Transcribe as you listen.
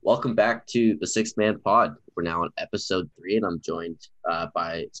welcome back to the Six Man Pod. We're now on episode 3, and I'm joined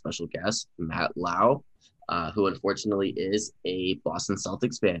by special guest Matt Lau, who unfortunately is a Boston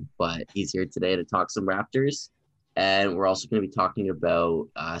Celtics fan, but he's here today to talk some Raptors. And we're also going to be talking about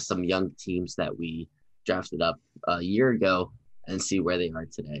some young teams that we drafted up a year ago and see where they are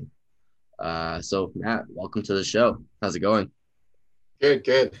today. So, Matt, welcome to the show. How's it going?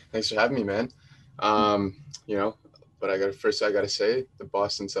 Good. Thanks for having me, man. Um, you know, but I gotta say the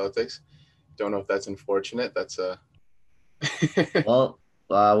Boston Celtics. Don't know if that's unfortunate. That's Well,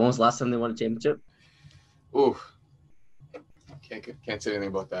 when was the last time they won a championship? ooh, can't say anything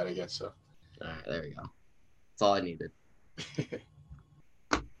about that. I guess so. All right, there we go. That's all I needed.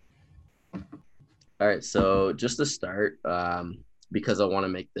 All right, so just to start, because I want to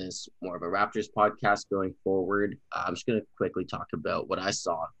make this more of a Raptors podcast going forward, I'm just going to quickly talk about what I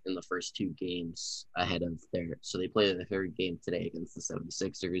saw in the first 2 games ahead of their. So they played the third game today against the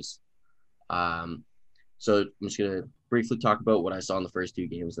 76ers. So I'm just going to briefly talk about what I saw in the first 2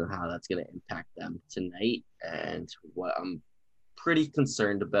 games and how that's going to impact them tonight and what I'm pretty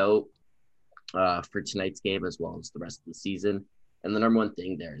concerned about for tonight's game as well as the rest of the season. And the number one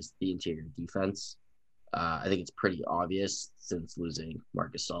thing there is the interior defense. I think it's pretty obvious since losing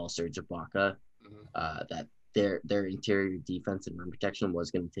Marc Gasol, Serge Ibaka, that their interior defense and rim protection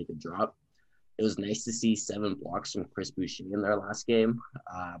was going to take a drop. It was nice to see 7 blocks from Chris Boucher in their last game,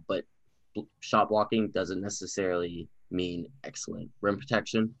 but shot blocking doesn't necessarily mean excellent rim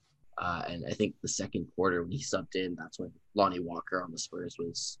protection. And I think the second quarter when he subbed in, that's when Lonnie Walker on the Spurs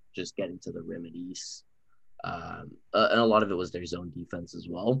was just getting to the rim at ease. And a lot of it was their zone defense as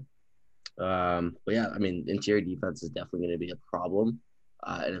well. But yeah, I mean, interior defense is definitely going to be a problem.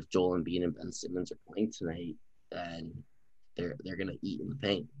 And if Joel Embiid and Ben Simmons are playing tonight, then they're going to eat in the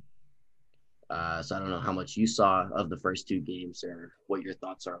paint. So I don't know how much you saw of the first 2 games or what your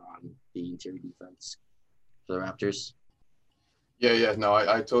thoughts are on the interior defense for the Raptors. Yeah. No,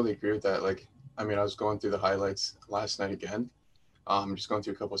 I totally agree with that. Like, I mean, I was going through the highlights last night again. Just going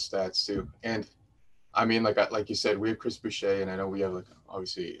through a couple of stats too, and I mean, like you said, we have Chris Boucher, and I know we have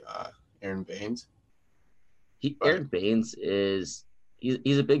obviously Aaron Baines. Aaron Baines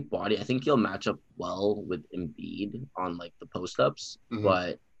he's a big body. I think he'll match up well with Embiid on like the post ups. Mm-hmm.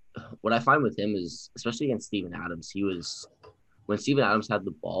 But what I find with him is, especially against Steven Adams, when Steven Adams had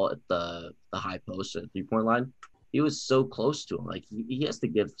the ball at the high post or the 3-point line, he was so close to him. Like he has to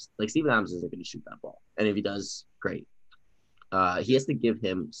give, like, Steven Adams isn't going to shoot that ball, and if he does, great. He has to give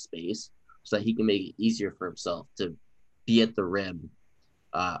him space so that he can make it easier for himself to be at the rim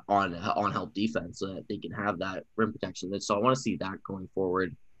on help defense, so that they can have that rim protection. And so I want to see that going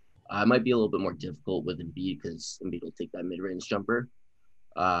forward. It might be a little bit more difficult with Embiid because Embiid will take that mid-range jumper.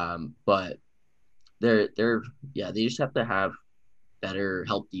 But they just have to have better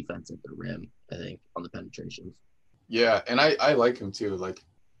help defense at the rim, I think, on the penetrations. Yeah, and I like him too. Like,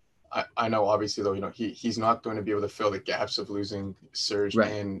 I know obviously though, he's not going to be able to fill the gaps of losing Serge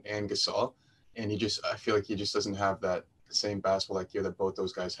and Gasol, and I feel like he just doesn't have that same basketball IQ that both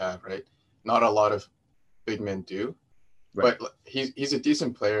those guys have, right? Not a lot of big men do, but he's a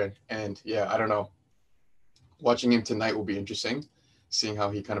decent player, and yeah, I don't know. Watching him tonight will be interesting, seeing how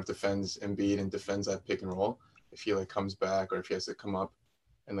he kind of defends Embiid and defends that pick and roll. If he comes back or if he has to come up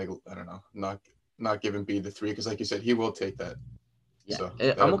and I don't know, not give Embiid the 3, because like you said, he will take that. Yeah, so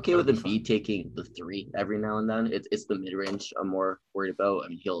I'm okay with Embiid taking the 3 every now and then. It's the mid range I'm more worried about. I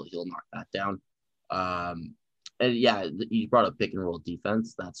mean, he'll knock that down. And yeah, you brought up pick and roll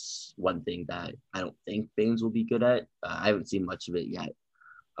defense. That's one thing that I don't think Baines will be good at. I haven't seen much of it yet,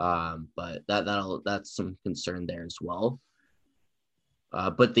 but that's some concern there as well.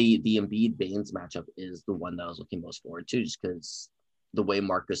 But the Embiid Baines matchup is the one that I was looking most forward to, just because the way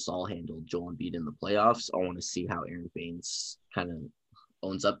Marc Gasol handled Joel Embiid in the playoffs. I want to see how Aaron Baines kind of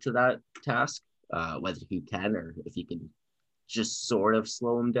owns up to that task, whether he can or if he can just sort of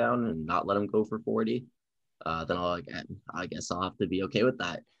slow him down and not let him go for 40. Then I guess I'll have to be okay with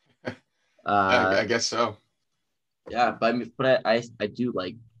that. I guess so. Yeah, but I do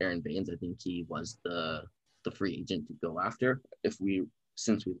like Aaron Baines. I think he was the free agent to go after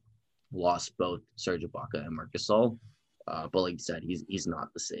since we lost both Serge Ibaka and Marc Gasol. But like you said, he's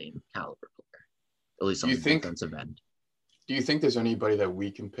not the same caliber player, at least on the defensive end. Do you think there's anybody that we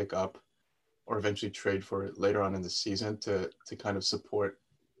can pick up or eventually trade for later on in the season to kind of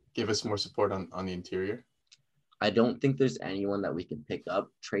give us more support on the interior? I don't think there's anyone that we can pick up,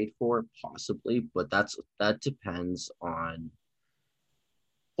 trade for, possibly, but that depends on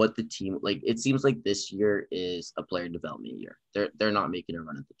what the team, like, it seems like this year is a player development year. They're not making a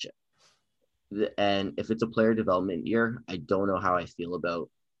run at the chip. And if it's a player development year, I don't know how I feel about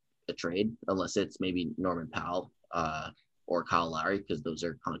a trade unless it's maybe Norman Powell or Kyle Lowry, because those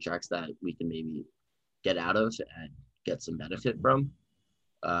are contracts that we can maybe get out of and get some benefit from.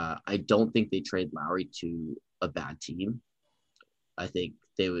 I don't think they trade Lowry to a bad team. I think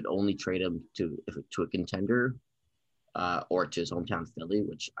they would only trade him to a contender or to his hometown Philly,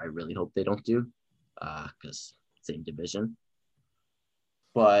 which I really hope they don't do because same division.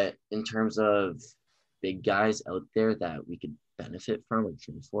 But in terms of big guys out there that we could benefit from or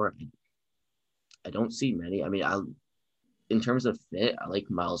trade for, I don't see many. I mean, in terms of fit, I like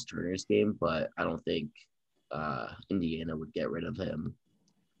Miles Turner's game, but I don't think Indiana would get rid of him.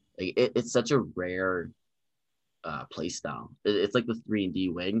 Like it's such a rare play style. It's like the 3-and-D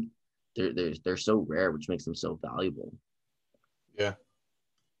wing. They're so rare, which makes them so valuable. Yeah.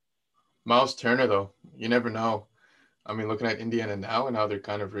 Miles Turner, though, you never know. I mean, looking at Indiana now and how they're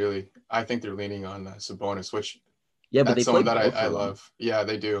kind of really, I think they're leaning on Sabonis, which but that's someone that I love. Yeah,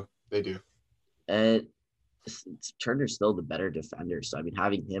 they do. They do. And Turner's still the better defender. So, I mean,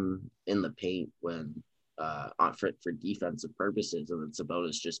 having him in the paint when for defensive purposes and then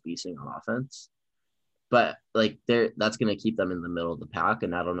Sabonis just beasting on offense. But, like, that's going to keep them in the middle of the pack,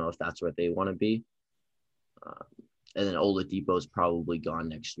 and I don't know if that's where they want to be. And then Oladipo's probably gone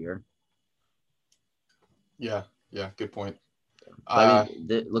next year. Yeah, good point. But, I mean,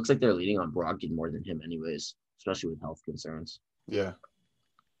 it looks like they're leading on Brogdon more than him anyways, especially with health concerns. Yeah.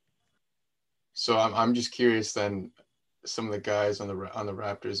 So I'm just curious then, some of the guys on the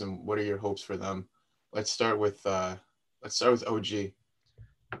Raptors, and what are your hopes for them? Let's start with OG.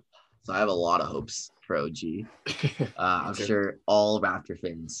 So I have a lot of hopes for OG. I'm sure all Raptor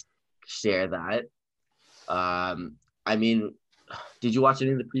fans share that. I mean, did you watch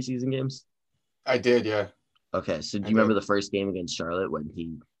any of the preseason games? I did, yeah. Okay, so do you remember the first game against Charlotte when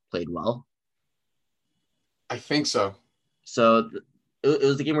he played well? I think so. So it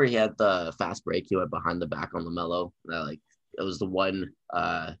was the game where he had the fast break. He went behind the back on LaMelo. It was the one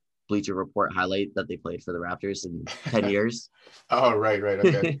Bleacher Report highlight that they played for the Raptors in 10 years. Oh, right.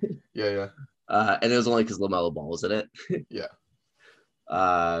 Okay. Yeah. And it was only because LaMelo Ball was in it. Yeah.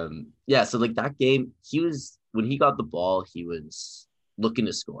 So like that game, when he got the ball, he was looking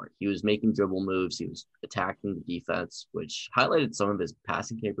to score. He was making dribble moves. He was attacking the defense, which highlighted some of his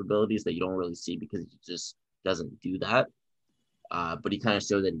passing capabilities that you don't really see because he just doesn't do that. But he kind of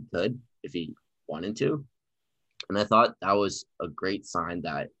showed that he could if he wanted to. And I thought that was a great sign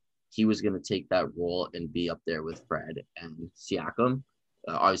that he was going to take that role and be up there with Fred and Siakam.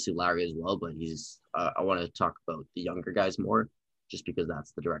 Obviously Larry as well, but I want to talk about the younger guys more just because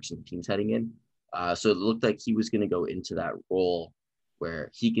that's the direction the team's heading in. So it looked like he was going to go into that role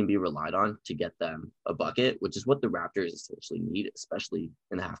where he can be relied on to get them a bucket, which is what the Raptors essentially need, especially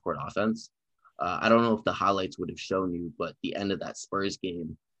in the half-court offense. I don't know if the highlights would have shown you, but the end of that Spurs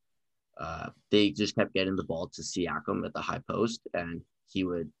game, they just kept getting the ball to Siakam at the high post, and he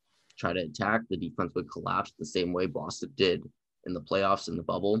would try to attack. The defense would collapse the same way Boston did in the playoffs in the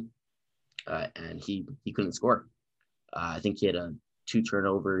bubble, and he couldn't score. I think he had 2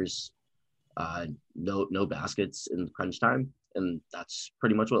 turnovers, no baskets in crunch time, and that's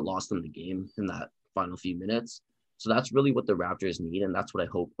pretty much what lost them the game in that final few minutes. So that's really what the Raptors need, and that's what I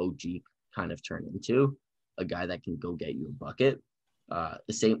hope OG kind of turn into, a guy that can go get you a bucket.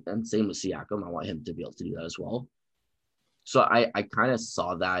 Same with Siakam. I want him to be able to do that as well. So I kind of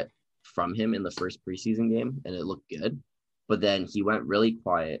saw that from him in the first preseason game, and it looked good. But then he went really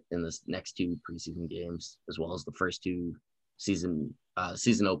quiet in the next 2 preseason games, as well as the first 2 season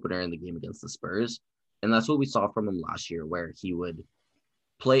opener in the game against the Spurs. And that's what we saw from him last year, where he would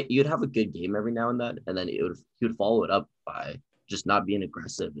play. You'd have a good game every now and then he would follow it up by just not being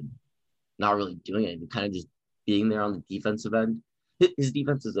aggressive and not really doing it, and kind of just being there on the defensive end. His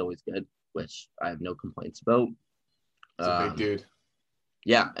defense is always good, which I have no complaints about. He's a big dude.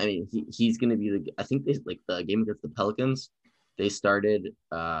 Yeah, I mean, he's going to be I think the game against the Pelicans, they started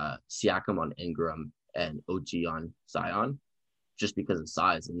Siakam on Ingram and OG on Zion just because of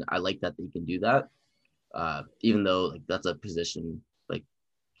size. And I like that they can do that. Even though like that's a position, like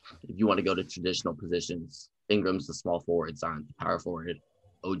if you want to go to traditional positions, Ingram's the small forward, Zion's the power forward,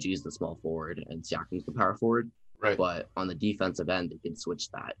 OG's the small forward, and Siakam's the power forward. Right. But on the defensive end, they can switch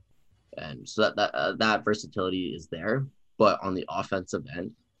that. And so that versatility is there. But on the offensive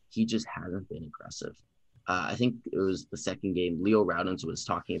end, he just hasn't been aggressive. I think it was the second game, Leo Roudens was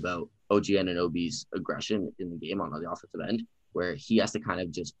talking about OG Anunoby's aggression in the game on the offensive end, where he has to kind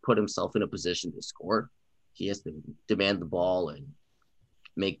of just put himself in a position to score. He has to demand the ball and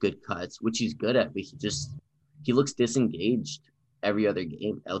make good cuts, which he's good at, but he looks disengaged every other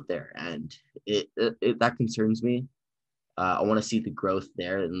game out there. And it that concerns me. I want to see the growth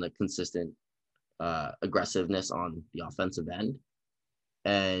there and the consistent aggressiveness on the offensive end.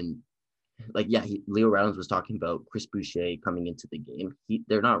 And like, yeah, Leo Rollins was talking about Chris Boucher coming into the game.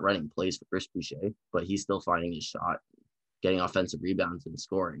 They're not running plays for Chris Boucher, but he's still finding his shot, getting offensive rebounds and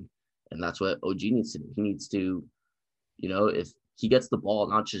scoring. And that's what OG needs to do. He needs to, if he gets the ball,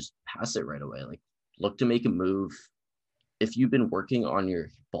 not just pass it right away, like look to make a move. If you've been working on your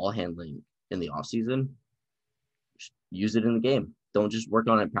ball handling in the offseason, use it in the game. Don't just work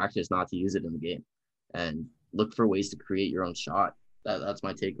on it in practice not to use it in the game. And look for ways to create your own shot. That's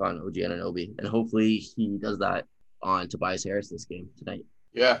my take on OG Anunoby. And hopefully he does that on Tobias Harris this game tonight.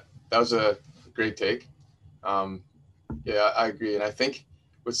 Yeah, that was a great take. Yeah, I agree. And I think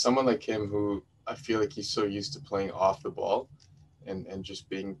with someone like him who I feel like he's so used to playing off the ball and just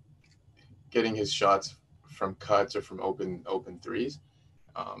getting his shots from cuts or from open threes.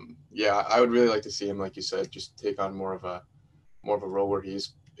 Yeah, I would really like to see him, like you said, just take on more of a role where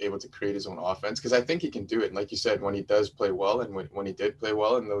he's able to create his own offense, because I think he can do it. And like you said, when he does play well, and when he did play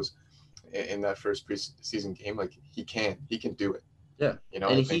well in that first preseason game, like he can do it. Yeah,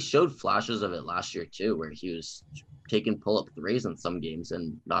 and he showed flashes of it last year too, where he was taking pull-up threes in some games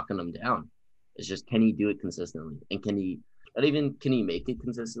and knocking them down. It's just, can he do it consistently, and can he make it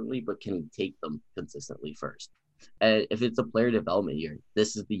consistently, but can he take them consistently first? And if it's a player development year,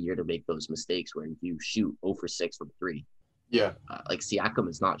 this is the year to make those mistakes where you shoot 0 for 6 from 3. Yeah. Like Siakam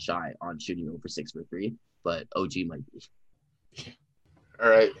is not shy on shooting 0 for 6 for 3, but OG might be. All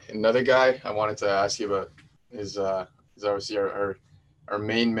right. Another guy I wanted to ask you about is obviously our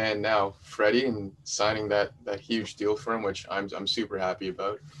main man now, Freddie, and signing that huge deal for him, which I'm super happy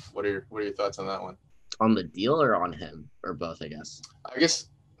about. What are your thoughts on that one? On the deal or on him, or both, I guess? I guess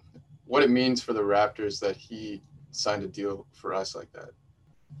what it means for the Raptors that he signed a deal for us like that.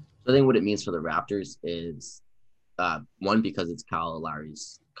 So I think what it means for the Raptors is, one, because it's Kyle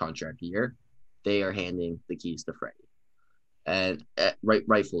Lowry's contract year, they are handing the keys to Freddie, and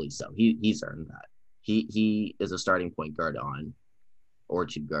rightfully so. He's earned that. He is a starting point guard on, or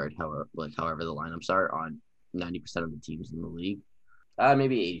two guard, however the lineups are on 90% of the teams in the league.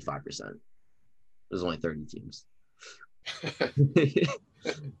 Maybe 85%. There's only 30 teams.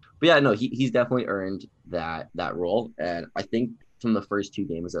 But yeah, no, he's definitely earned that role, and I think from the first two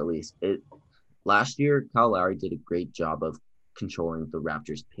games at least, last year Kyle Lowry did a great job of controlling the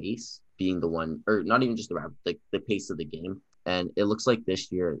Raptors' pace, being the one, or not even just the Raptors, the pace of the game. And it looks like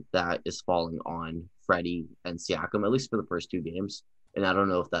this year that is falling on Freddie and Siakam, at least for the first two games. And I don't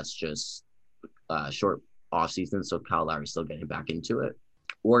know if that's just short off season, so Kyle Lowry's still getting back into it,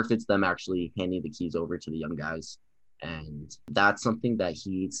 or if it's them actually handing the keys over to the young guys. And that's something that he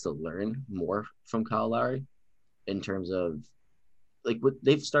needs to learn more from Kyle Lowry, in terms of like what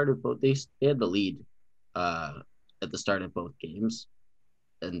they've started both. They had the lead at the start of both games,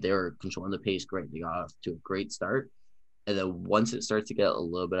 and they were controlling the pace great. They got off to a great start. And then once it starts to get a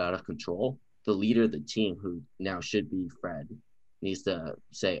little bit out of control, the leader of the team, who now should be Fred, needs to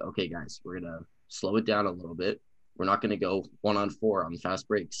say, okay, guys, we're going to slow it down a little bit. We're not going to go 1-on-4 on fast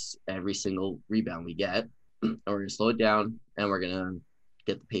breaks every single rebound we get. And we're going to slow it down, and we're going to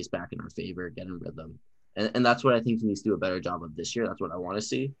get the pace back in our favor, get in rhythm. And that's what I think he needs to do a better job of this year. That's what I want to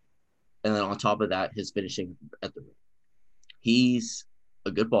see. And then on top of that, his finishing at the rim. He's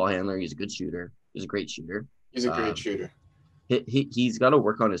a good ball handler. He's a good shooter. He's a great shooter. He's a great shooter. He's got to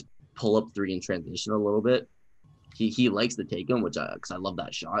work on his pull-up three in transition a little bit. He likes to take them, because I love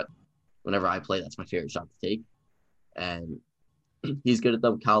that shot. Whenever I play, that's my favorite shot to take. And he's good at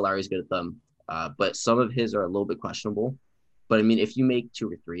them. Kyle Lowry's good at them. But some of his are a little bit questionable. But, I mean, if you make 2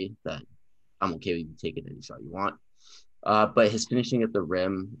 or 3, then I'm okay with you taking any shot you want. But his finishing at the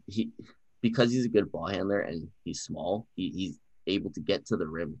rim, because he's a good ball handler and he's small, he's able to get to the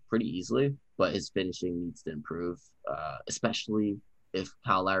rim pretty easily, but his finishing needs to improve, especially if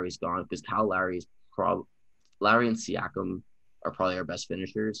Kyle Lowry's gone, because Lowry and Siakam are probably our best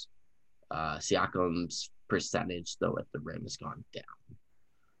finishers. Siakam's percentage, though, at the rim has gone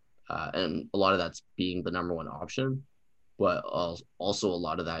down. And a lot of that's being the number one option, but also a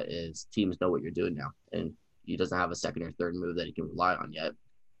lot of that is teams know what you're doing now, and he doesn't have a second or third move that he can rely on yet.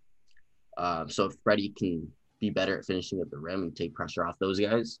 So if Freddie can be better at finishing at the rim and take pressure off those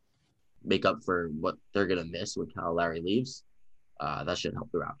guys, make up for what they're going to miss when Kyle Lowry leaves, that should help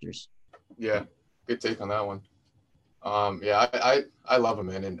the Raptors. Yeah, good take on that one. Yeah, I love him,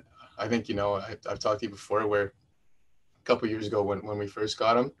 man. And I think, I've talked to you before where a couple years ago when we first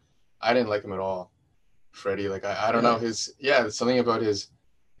got him, I didn't like him at all. Freddie, like, I don't know, something about his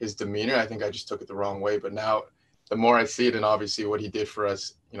demeanor. I think I just took it the wrong way. But now the more I see it, and obviously what he did for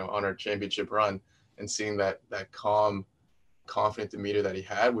us, on our championship run, and seeing that calm confident demeanor that he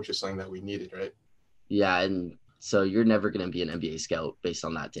had, which is something that we needed, right? Yeah, and so you're never going to be an NBA scout based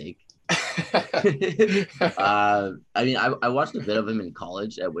on that take. I mean, I watched a bit of him in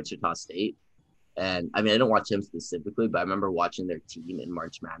college at Wichita State, and I mean, I don't watch him specifically, but I remember watching their team in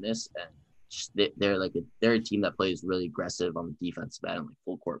March Madness, and they're a team that plays really aggressive on the defensive end, like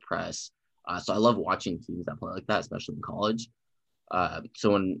full court press. So I love watching teams that play like that, especially in college.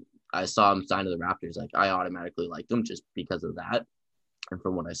 So when I saw him sign to the Raptors, like I automatically liked him just because of that, and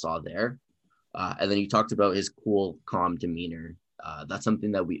from what I saw there. And then you talked about his cool, calm demeanor. That's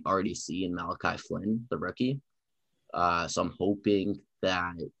something that we already see in Malachi Flynn, the rookie. So I'm hoping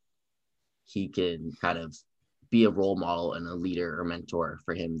that he can kind of be a role model and a leader or mentor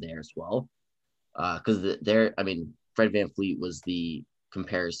for him there as well. Because I mean, Fred VanVleet was the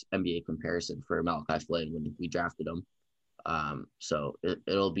NBA comparison for Malachi Flynn when we drafted him. So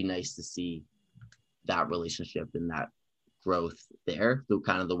it'll be nice to see that relationship and that growth there, through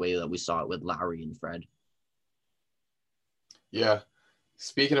kind of the way that we saw it with Lowry and Fred. Yeah.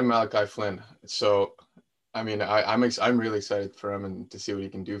 Speaking of Malachi Flynn, so I mean, I'm really excited for him and to see what he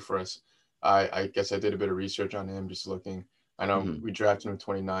can do for us. I guess I did a bit of research on him, just looking. I know we drafted him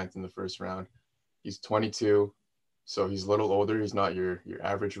 29th in the first round. He's 22, so he's a little older. He's not your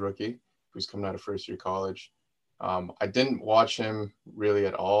average rookie who's coming out of first year college. I didn't watch him really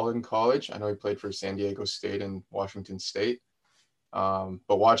at all in college. I know he played for San Diego State and Washington State. But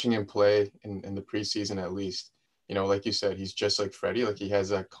watching him play in the preseason, at least, you know, like you said, he's just like Freddie. Like he has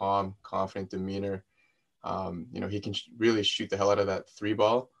that calm, confident demeanor. You know, he can really shoot the hell out of that three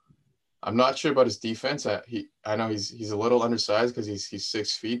ball. I'm not sure about his defense. I know he's a little undersized because he's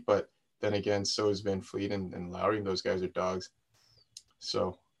 6 feet, but then again, so is VanVleet and Lowry, and those guys are dogs.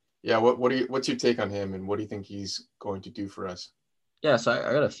 So, yeah, what's your take on him, and what do you think he's going to do for us? Yeah, so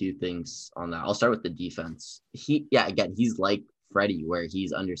I got a few things on that. I'll start with the defense. Again, he's like Freddie, where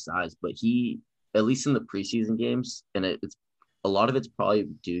he's undersized, but he, at least in the preseason games, and it's a lot of it's probably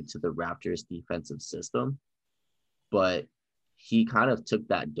due to the Raptors' defensive system, but he kind of took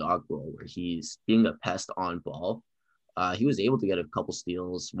that dog role where he's being a pest on ball. He was able to get a couple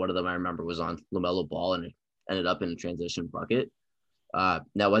steals. One of them I remember was on LaMelo Ball, and it ended up in a transition bucket.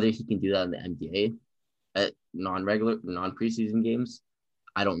 Now, whether he can do that in the NBA at non-preseason games,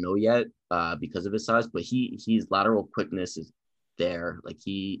 I don't know yet because of his size, but his lateral quickness is there. Like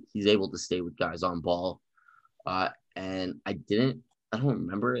he's able to stay with guys on ball. And I don't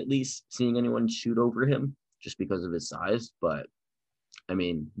remember at least seeing anyone shoot over him just because of his size. But I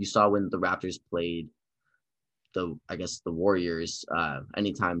mean, you saw when the Raptors played the Warriors,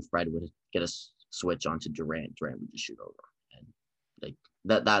 anytime Fred would get a switch onto Durant would just shoot over. And like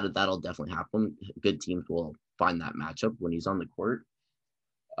that'll definitely happen. Good teams will find that matchup when he's on the court.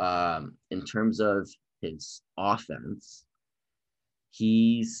 In terms of his offense,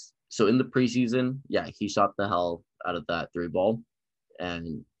 so in the preseason, he shot the hell out of that three ball,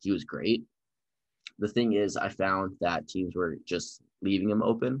 and he was great. The thing is, I found that teams were just leaving him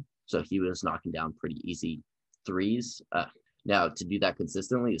open, so he was knocking down pretty easy threes. Now, to do that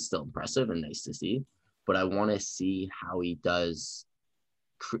consistently is still impressive and nice to see, but I want to see how he does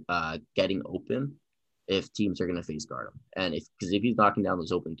getting open if teams are going to face guard him. And because if he's knocking down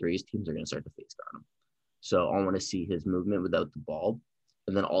those open threes, teams are going to start to face guard him. So I want to see his movement without the ball,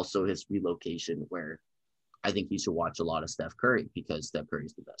 and then also his relocation, where I think you should watch a lot of Steph Curry, because Steph Curry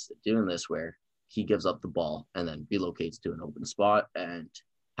is the best at doing this, where he gives up the ball and then relocates to an open spot and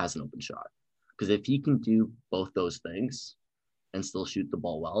has an open shot. Because if he can do both those things and still shoot the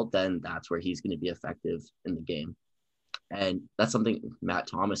ball well, then that's where he's going to be effective in the game. And that's something Matt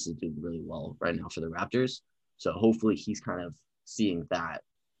Thomas is doing really well right now for the Raptors. So hopefully he's kind of seeing that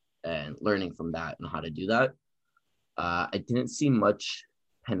and learning from that and how to do that. I didn't see much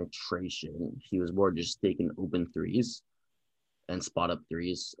penetration. He was more just taking open threes and spot up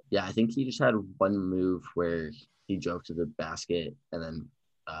threes. Yeah, I think he just had one move where he drove to the basket and then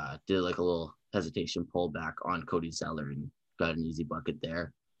did like a little hesitation pull back on Cody Zeller and got an easy bucket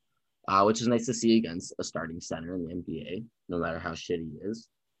there, which is nice to see against a starting center in the NBA, no matter how shitty he is.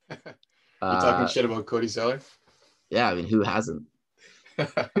 You talking shit about Cody Zeller? Yeah, I mean, who hasn't?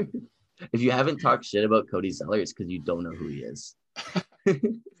 If you haven't talked shit about Cody Zeller, it's because you don't know who he is.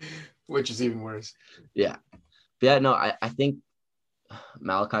 Which is even worse. Yeah. But yeah, no, I think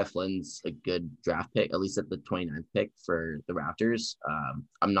Malachi Flynn's a good draft pick, at least at the 29th pick for the Raptors.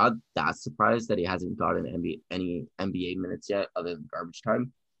 I'm not that surprised that he hasn't gotten any NBA minutes yet other than garbage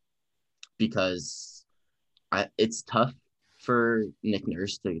time, because it's tough for Nick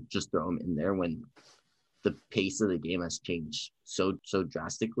Nurse to just throw him in there when the pace of the game has changed so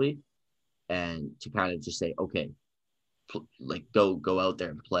drastically, and to kind of just say, okay, like go out there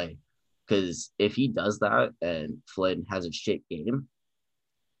and play. Because if he does that and Flynn has a shit game,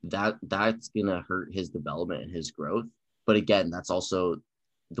 that's gonna hurt his development and his growth. But again, that's also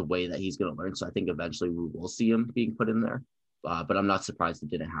the way that he's gonna learn. So I think eventually we will see him being put in there. But I'm not surprised it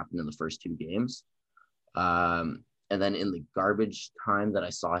didn't happen in the first two games. And then in the garbage time that I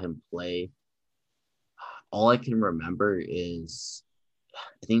saw him play, all I can remember is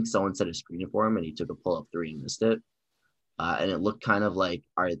I think someone set a screen for him and he took a pull-up three and missed it. And it looked kind of like,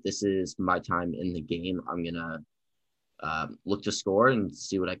 all right, this is my time in the game. I'm going to look to score and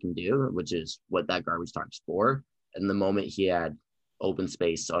see what I can do, which is what that garbage time's for. And the moment he had open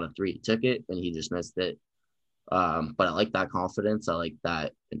space on a three, he took it and he just missed it. But I like that confidence. I like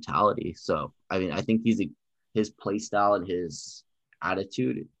that mentality. So, I mean, I think his play style and his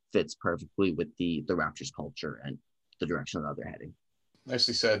attitude fits perfectly with the Raptors culture and the direction that they're heading.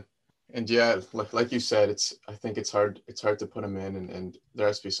 Nicely said. And yeah, like you said, I think it's hard to put him in, and there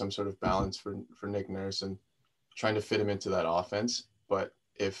has to be some sort of balance for Nick Nurse and trying to fit him into that offense. But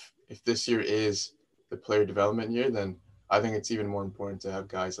if this year is the player development year, then I think it's even more important to have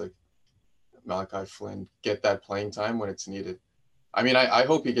guys like Malachi Flynn get that playing time when it's needed. I mean, I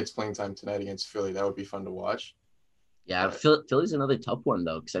hope he gets playing time tonight against Philly. That would be fun to watch. Yeah, but Philly's another tough one,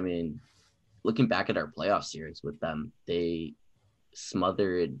 though, because, I mean, looking back at our playoff series with them, they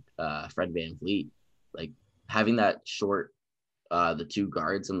smothered Fred VanVleet. Like, having that short, the two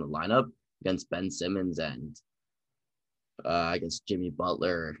guards in the lineup against Ben Simmons and against Jimmy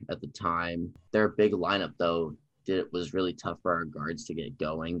Butler at the time. Their big lineup, though, was really tough for our guards to get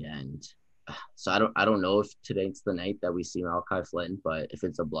going. And so I don't know if tonight's the night that we see Malachi Flynn, but if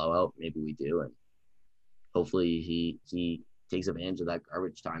it's a blowout, maybe we do. And hopefully he takes advantage of that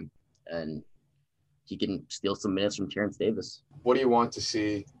garbage time and he can steal some minutes from Terrence Davis. What do you want to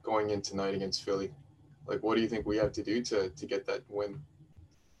see going in tonight against Philly? Like, what do you think we have to do to get that win?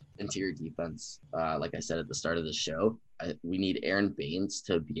 Interior defense. Like I said at the start of the show, we need Aaron Baines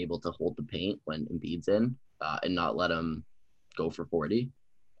to be able to hold the paint when Embiid's in and not let him go for 40.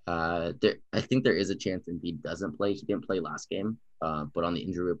 I think there is a chance Embiid doesn't play. He didn't play last game, but on the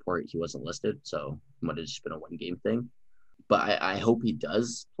injury report, he wasn't listed. So it might have just been a one-game thing. But I hope he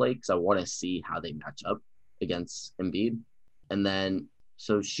does play because I want to see how they match up against Embiid. And then,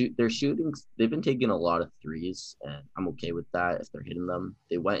 so their shootings, they've been taking a lot of threes, and I'm okay with that if they're hitting them.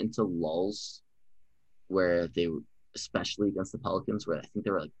 They went into lulls where they, especially against the Pelicans, where I think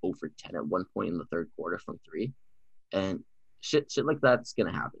they were like 0 for 10 at one point in the third quarter from three. And shit like that's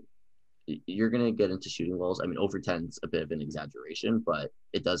going to happen. You're going to get into shooting lulls. I mean, 0 for 10 is a bit of an exaggeration, but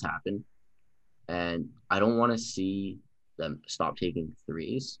it does happen. And I don't want to see them stop taking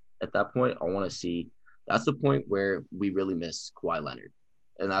threes at that point. I want to see that's the point where we really miss Kawhi Leonard.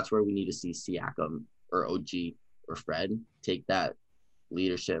 And that's where we need to see Siakam or OG or Fred take that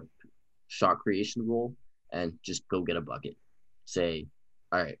leadership shot creation role and just go get a bucket. Say,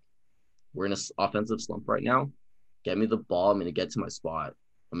 all right, we're in an offensive slump right now. Get me the ball. I'm going to get to my spot.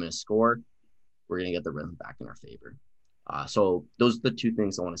 I'm going to score. We're going to get the rhythm back in our favor. So those are the two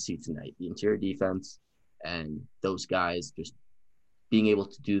things I want to see tonight, the interior defense and those guys just being able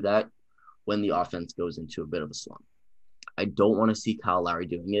to do that when the offense goes into a bit of a slump. I don't want to see Kyle Lowry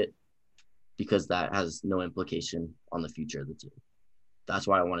doing it because that has no implication on the future of the team. That's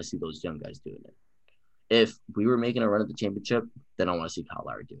why I want to see those young guys doing it. If we were making a run at the championship, then I want to see Kyle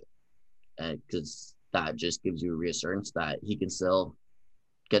Lowry do it. And because that just gives you a reassurance that he can still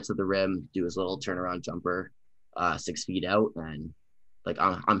get to the rim, do his little turnaround jumper 6 feet out. And like,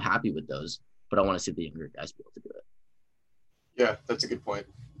 I'm happy with those, but I want to see the younger guys be able to do it. Yeah, that's a good point.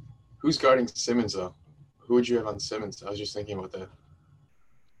 Who's guarding Simmons, though? Who would you have on Simmons? I was just thinking about that.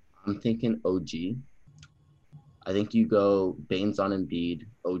 I'm thinking OG. I think you go Baines on Embiid,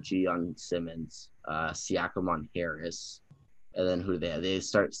 OG on Simmons, Siakam on Harris, and then who do they have? They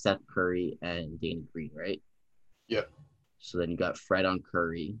start Seth Curry and Danny Green, right? Yeah. So then you got Fred on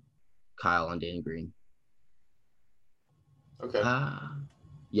Curry, Kyle on Danny Green. Okay.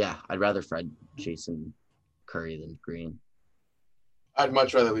 Yeah, I'd rather Fred chasing Curry than Green. I'd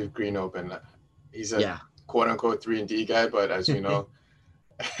much rather leave Green open. He's a quote-unquote 3-and-D guy, but as we know,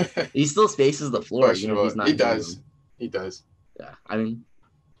 he still spaces the floor. Even if he's not. He does. He does. Yeah, I mean,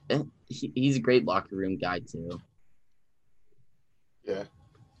 he's a great locker room guy too. Yeah,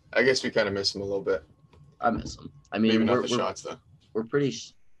 I guess we kind of miss him a little bit. I miss him. I mean, maybe not the shots though. We're pretty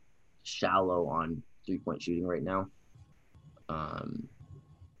shallow on 3-point shooting right now.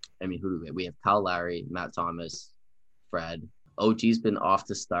 I mean, who do we have? We have Kyle Lowry, Matt Thomas, Fred. OG's been off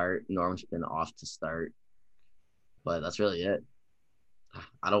to start. Norm's been off to start. But that's really it.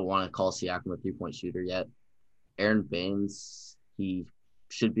 I don't want to call Siakam a 3-point shooter yet. Aaron Baines, he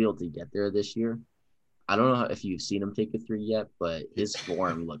should be able to get there this year. I don't know if you've seen him take a three yet, but his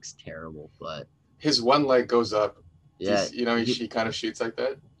form looks terrible. But His one leg goes up. yeah, He kind of shoots like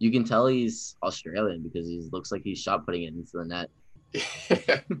that. you can tell he's Australian because he looks like he's shot putting it into the net.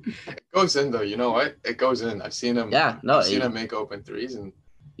 It goes in though. You know what? It goes in. I've seen him. Yeah, no, I've seen him make open threes, and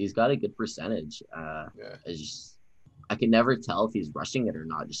he's got a good percentage. yeah. I can never tell if he's rushing it or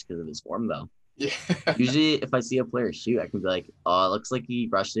not just because of his form, though. Yeah. Usually, if I see a player shoot, I can be like, "Oh, it looks like he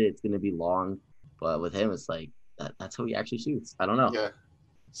rushed it. It's gonna be long." But with him, it's like that's how he actually shoots. I don't know. Yeah.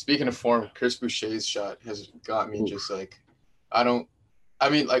 Speaking of form, Chris Boucher's shot has got me just like, I don't. I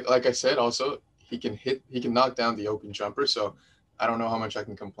mean, like I said, also he can knock down the open jumper. So I don't know how much I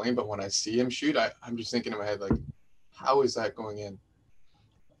can complain. But when I see him shoot, I'm just thinking in my head like, how is that going in?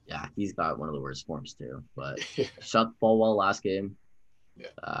 Yeah, he's got one of the worst forms too. But Yeah. shot the ball well last game. Yeah.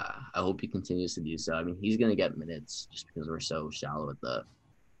 I hope he continues to do so. I mean, he's gonna get minutes just because we're so shallow at the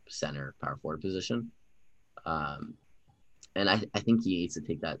center power forward position. And I think he needs to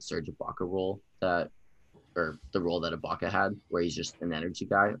take that Serge Ibaka role or the role that Ibaka had, where he's just an energy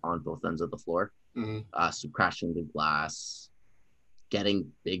guy on both ends of the floor. Mm-hmm. So crashing the glass,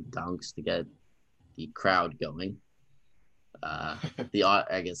 getting big dunks to get the crowd going. I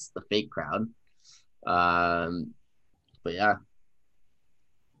guess the fake crowd. But yeah.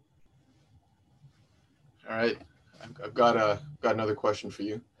 All right. I've got another question for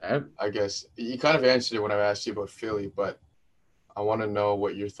you. Right. I guess you kind of answered it when I asked you about Philly, but I want to know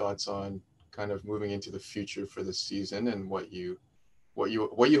what your thoughts on kind of moving into the future for the season and what you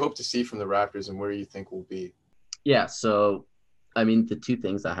hope to see from the Raptors and where you think will be. Yeah, so I mean the two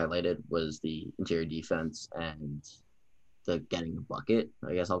things I highlighted was the interior defense and the getting a bucket,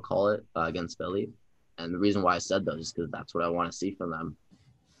 I guess I'll call it, against Philly. And the reason why I said those is because that's what I want to see from them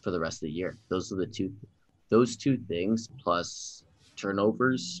for the rest of the year. Those two things plus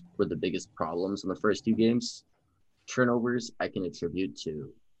turnovers were the biggest problems in the first two games. Turnovers I can attribute to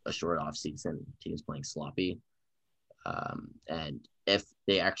a short off season, teams playing sloppy. And if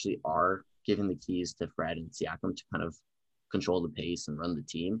they actually are giving the keys to Fred and Siakam to kind of control the pace and run the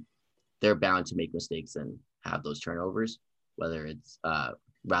team, they're bound to make mistakes and have those turnovers, whether it's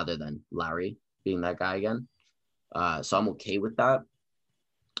rather than Lowry being that guy again. So I'm okay with that.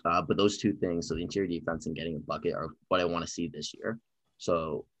 But those two things, so the interior defense and getting a bucket, are what I want to see this year.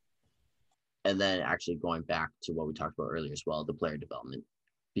 So, and then actually going back to what we talked about earlier as well, the player development,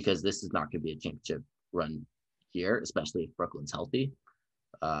 because this is not going to be a championship run year, especially if Brooklyn's healthy.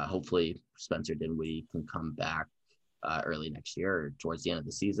 Hopefully Spencer Dinwiddie can come back early next year or towards the end of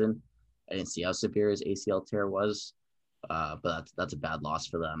the season. I didn't see how severe his ACL tear was, but that's a bad loss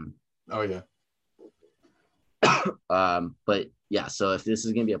for them. Oh yeah. But yeah, so if this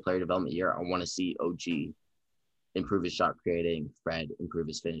is going to be a player development year, I want to see OG improve his shot creating, Fred improve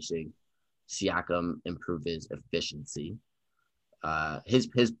his finishing, Siakam improve his efficiency.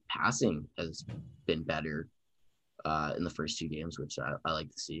 His passing has been better in the first two games, which I like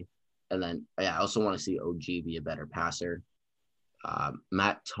to see. And then I also want to see OG be a better passer.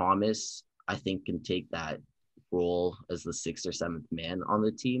 Matt Thomas, I think, can take that role as the sixth or seventh man on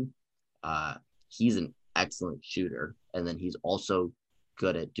the team. He's an excellent shooter, and then he's also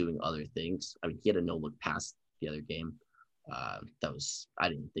good at doing other things. I mean, he had a no-look pass the other game. I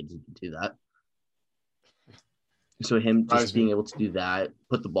didn't think he could do that. So him just being able to do that,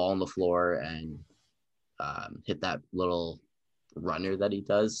 put the ball on the floor, and hit that little runner that he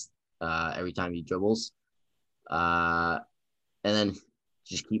does every time he dribbles, and then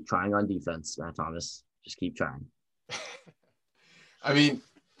just keep trying on defense, Matt Thomas. Just keep trying. I mean,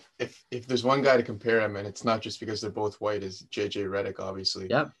 if there's one guy to compare him, and it's not just because they're both white, is JJ Redick, obviously.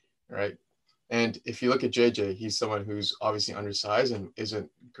 Yep. Right. And if you look at JJ, he's someone who's obviously undersized and isn't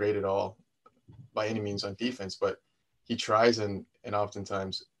great at all by any means on defense, but he tries, and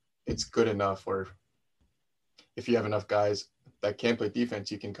oftentimes it's good enough, or if you have enough guys that can't play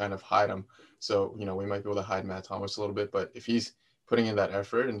defense, you can kind of hide them. So, we might be able to hide Matt Thomas a little bit, but if he's putting in that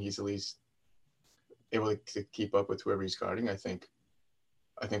effort and he's at least able to keep up with whoever he's guarding, I think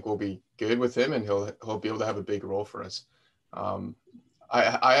we'll be good with him, and he'll be able to have a big role for us.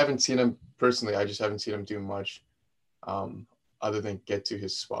 I haven't seen him personally. I just haven't seen him do much other than get to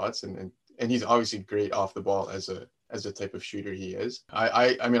his spots, and he's obviously great off the ball as a type of shooter he is.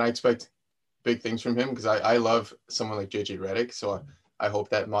 I mean, I expect big things from him because I love someone like JJ Redick. So I hope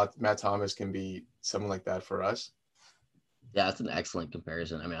that Matt Thomas can be someone like that for us. Yeah, that's an excellent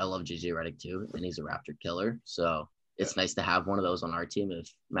comparison. I mean, I love JJ Redick too, and he's a Raptor killer. So it's nice to have one of those on our team if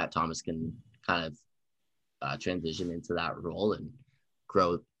Matt Thomas can kind of transition into that role and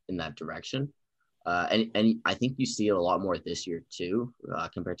grow in that direction. And I think you see it a lot more this year too,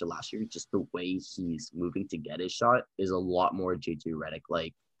 compared to last year. Just the way he's moving to get his shot is a lot more JJ Redick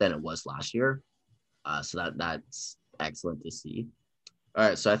like than it was last year. So that's excellent to see. All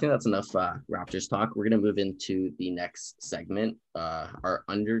right, so I think that's enough Raptors talk. We're gonna move into the next segment, our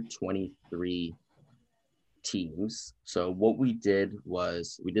under 23 teams. So what we did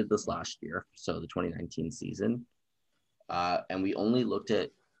was we did this last year, so the 2019 season, and we only looked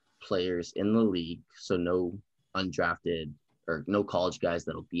at players in the league, so no undrafted or no college guys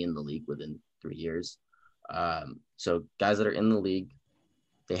that'll be in the league within 3 years. So guys that are in the league,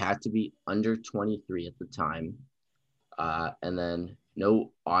 they had to be under 23 at the time, and then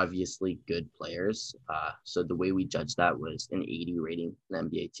no obviously good players. So the way we judged that was an 80 rating in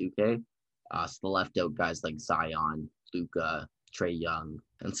NBA 2K. So the left out guys like Zion, Luka, Trae Young,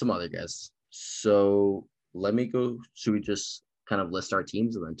 and some other guys. So let me go. Should we just kind of list our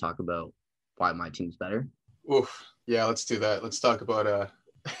teams and then talk about why my team's better? Oof. Yeah, let's do that. Let's talk about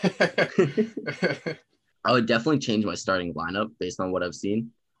I would definitely change my starting lineup based on what I've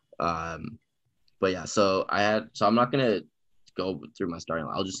seen. But yeah, so I'm not gonna go through my starting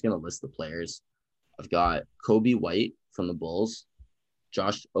line. I'm just gonna list the players. I've got Kobe White from the Bulls,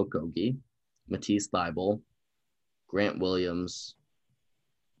 Josh Okogie, Matisse Thybulle, Grant Williams,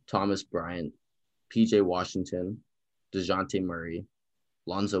 Thomas Bryant, PJ Washington, DeJounte Murray,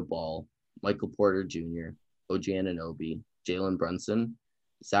 Lonzo Ball, Michael Porter Jr., OG Anunoby, Jalen Brunson,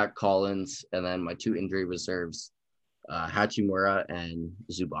 Zach Collins, and then my 2 injury reserves, Hachimura and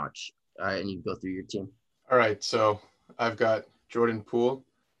Zubac. All right, and you go through your team. All right, so I've got Jordan Poole,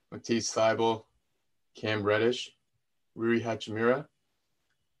 Matisse Thybulle, Cam Reddish, Rui Hachimura.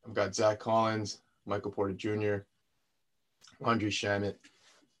 I've got Zach Collins, Michael Porter Jr., Landry Shamet,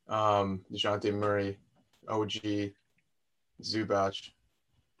 DeJounte Murray, OG, Zubac,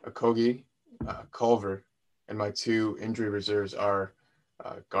 Okogie, Culver, and my 2 injury reserves are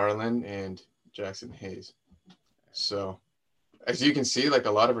Garland and Jackson Hayes. So as you can see, like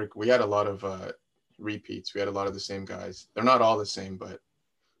we had a lot of repeats. We had a lot of the same guys. They're not all the same, but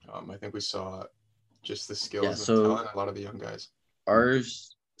I think we saw just the skills and talent, a lot of the young guys. Our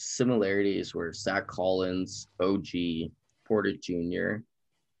similarities were Zach Collins, OG, Porter Jr.,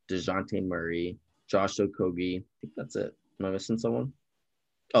 DeJounte Murray, Josh Okogie. I think that's it. Am I missing someone?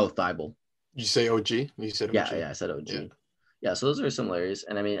 Oh, Thybulle. Did you say OG? You said OG. Yeah, I said OG. Yeah, so those are similarities.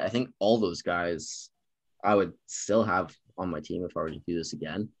 And I mean, I think all those guys I would still have on my team if I were to do this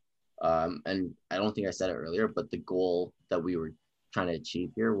again. And I don't think I said it earlier, but the goal that we were trying to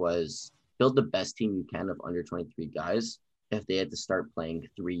achieve here was build the best team you can of under 23 guys if they had to start playing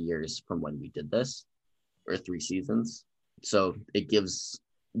 3 years from when we did this, or 3 seasons. So it gives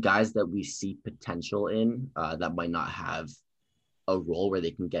guys that we see potential in that might not have a role where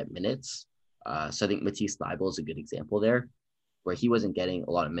they can get minutes. So I think Matisse Thybulle is a good example there, where he wasn't getting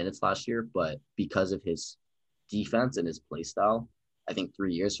a lot of minutes last year, but because of his defense and his play style, I think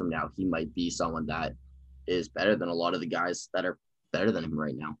 3 years from now, he might be someone that is better than a lot of the guys that are better than him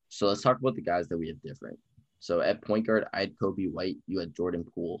right now. So let's talk about the guys that we have different. So at point guard, I had Kobe White. You had Jordan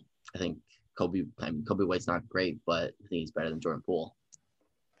Poole. I think Kobe White's not great, but I think he's better than Jordan Poole.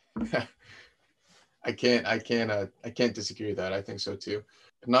 I can't disagree with that. I think so too.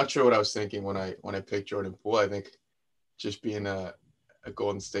 I'm not sure what I was thinking when I picked Jordan Poole. I think just being a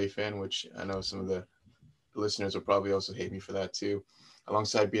Golden State fan, which I know some of the listeners will probably also hate me for that too,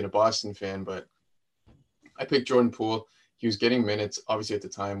 alongside being a Boston fan. But I picked Jordan Poole. He was getting minutes, obviously at the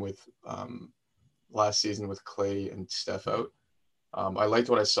time with last season with Clay and Steph out. I liked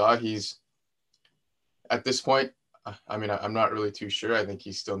what I saw. He's at this point, I mean, I'm not really too sure. I think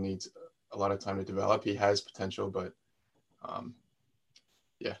he still needs a lot of time to develop. He has potential, but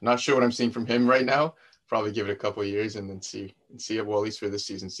not sure what I'm seeing from him right now. Probably give it a couple of years and then see it. Well, at least for this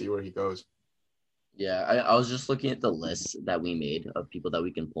season, see where he goes. Yeah, I was just looking at the list that we made of people that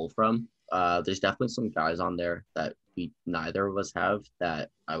we can pull from. There's definitely some guys on there that neither of us have that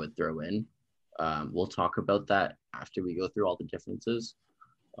I would throw in. We'll talk about that after we go through all the differences.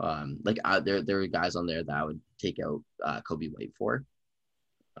 There are guys on there that I would take out Kobe White for.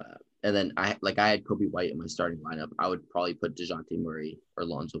 And then I had Kobe White in my starting lineup. I would probably put DeJounte Murray or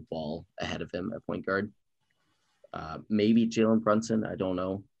Lonzo Ball ahead of him at point guard. Maybe Jalen Brunson. I don't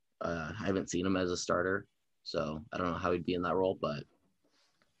know. I haven't seen him as a starter, so I don't know how he'd be in that role. But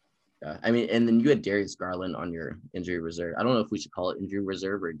I mean, and then you had Darius Garland on your injury reserve. I don't know if we should call it injury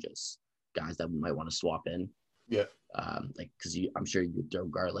reserve or just guys that we might want to swap in. Yeah. Because I'm sure you would throw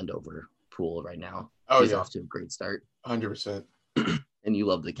Garland over Poole right now. Oh, He's off to a great start. 100%. And you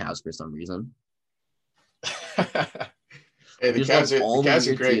love the Cavs for some reason. Hey, the Cavs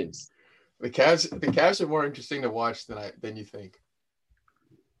are great. Teams. The Cavs are more interesting to watch than you think.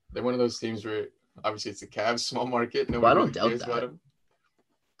 They're one of those teams where obviously it's the Cavs, small market, Well, I nobody don't really doubt cares about that. them.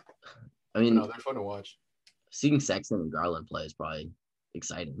 I But no, mean, they're fun to watch. seeing Sexton and Garland play is probably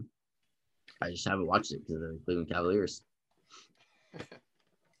exciting. I just haven't watched it because of the Cleveland Cavaliers.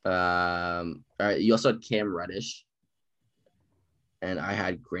 All right. You also had Cam Reddish, and I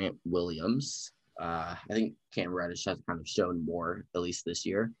had Grant Williams. I think Cam Reddish has kind of shown more, at least this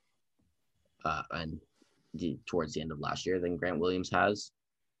year, and towards the end of last year than Grant Williams has.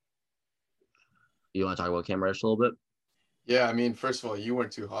 You want to talk about Cam Reddish a little bit? Yeah, I mean, first of all, you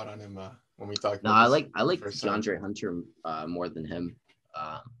weren't too hot on him when we talked No, about I this like the first time. DeAndre Hunter more than him,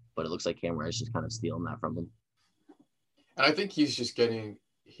 but it looks like Cam Reddish is kind of stealing that from him. And I think he's just getting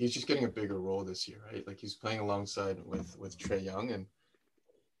a bigger role this year, right? Like he's playing alongside with Trae Young, and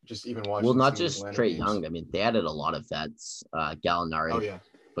just even Well, watching not some of these just Atlanta Trae games. Young. I mean, they added a lot of vets, Gallinari, Oh yeah,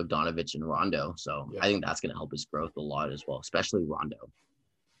 Bogdanovich, and Rondo. So yeah, I think that's going to help his growth a lot as well, especially Rondo.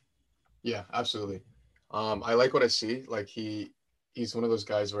 yeah, absolutely. I like what I see. Like he's one of those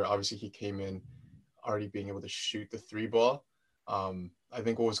guys where obviously he came in already being able to shoot the three ball. I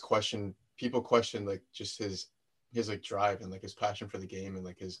think what was questioned, people questioned like just his like drive and like his passion for the game and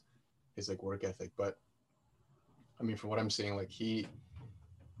like his like work ethic. But I mean, from what I'm seeing, like he's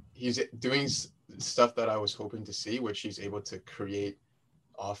doing stuff that I was hoping to see, which he's able to create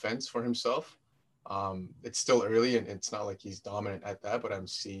offense for himself. It's still early and it's not like he's dominant at that, but I'm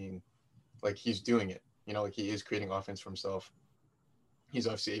seeing like he's doing it. You know, like he is creating offense for himself. He's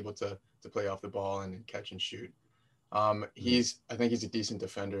obviously able to play off the ball and catch and shoot. I think he's a decent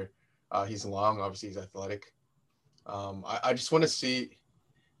defender. He's long, obviously he's athletic. I just want to see.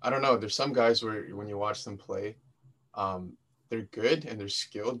 I don't know. There's some guys where when you watch them play, um, they're good and they're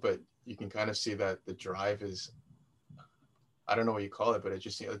skilled, but you can kind of see that the drive is, I don't know what you call it, but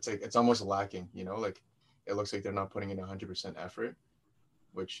it's like it's almost lacking. You know, like it looks like they're not putting in 100% effort,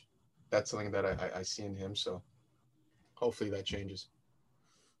 which that's something that I see in him. So hopefully that changes.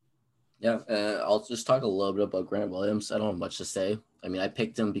 Yeah, I'll just talk a little bit about Grant Williams. I don't have much to say. I mean, I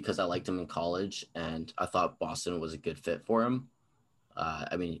picked him because I liked him in college, and I thought Boston was a good fit for him.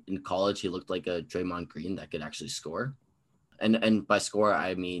 I mean, in college, he looked like a Draymond Green that could actually score. And by score,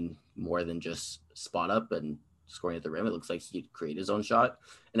 I mean more than just spot up and scoring at the rim. It looks like he could create his own shot.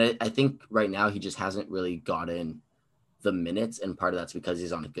 And I think right now he just hasn't really gotten the minutes, and part of that's because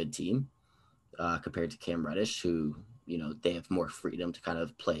he's on a good team compared to Cam Reddish, who, you know, they have more freedom to kind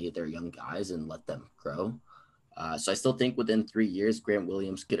of play their young guys and let them grow. So I still think within 3 years, Grant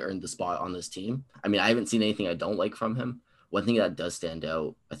Williams could earn the spot on this team. I mean, I haven't seen anything I don't like from him. One thing that does stand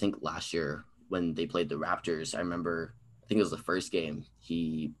out, I think last year when they played the Raptors, I remember, I think it was the first game,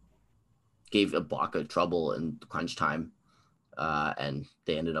 he gave Ibaka trouble in crunch time, and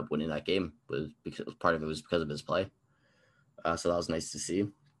they ended up winning that game. Because part of it was because of his play. So that was nice to see.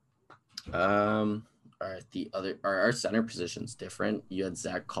 All right, our center position's different. You had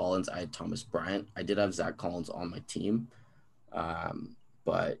Zach Collins, I had Thomas Bryant. I did have Zach Collins on my team,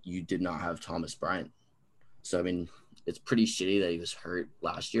 but you did not have Thomas Bryant. So I mean, it's pretty shitty that he was hurt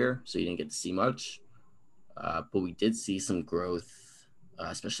last year, so you didn't get to see much. But we did see some growth,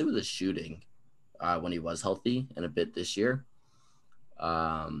 especially with his shooting when he was healthy, and a bit this year.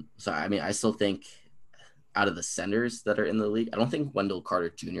 So I mean, I still think out of the centers that are in the league, I don't think Wendell Carter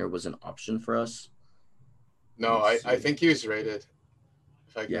Jr. was an option for us. Let No, me I see. think he was rated.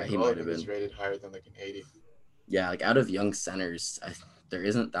 If I can Yeah, he recall, I might have think he's been. rated higher than like an 80. Yeah, like out of young centers, there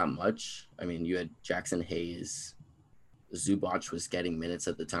isn't that much. I mean, you had Jackson Hayes, Zubac was getting minutes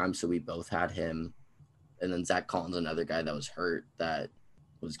at the time, so we both had him, and then Zach Collins, another guy that was hurt that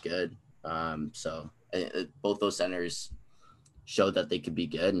was good. So both those centers showed that they could be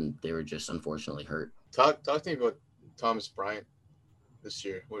good, and they were just unfortunately hurt. Talk to me about Thomas Bryant this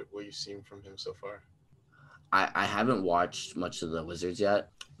year. What you've seen from him so far? I haven't watched much of the Wizards yet,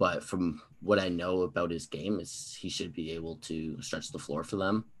 but from what I know about his game, is he should be able to stretch the floor for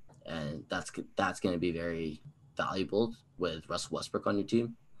them, and that's going to be very valuable with Russell Westbrook on your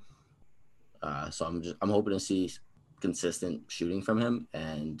team. So I'm hoping to see consistent shooting from him,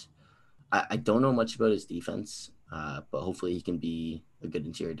 and I don't know much about his defense, but hopefully he can be a good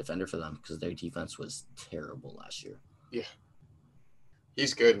interior defender for them because their defense was terrible last year. Yeah,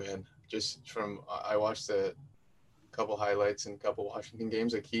 he's good, man. Just from I watched a couple highlights and a couple Washington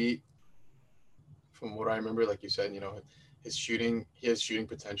games. Like from what I remember, like you said, he has shooting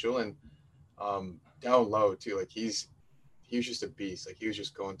potential, and down low too. Like he was just a beast. Like he was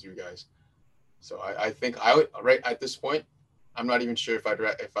just going through guys. So I think I would right at this point. I'm not even sure if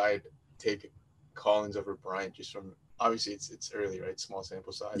I'd take Collins over Bryant just from obviously it's early, right? Small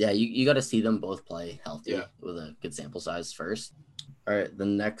sample size. Yeah, you got to see them both play healthy Yeah. with a good sample size first. All right, the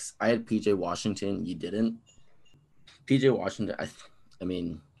next I had PJ Washington. You didn't. PJ Washington. I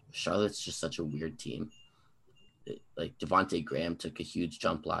mean, Charlotte's just such a weird team. Like Devontae Graham took a huge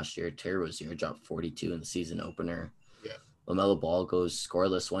jump last year. Terry Rozier dropped 42 in the season opener. Yeah. LaMelo Ball goes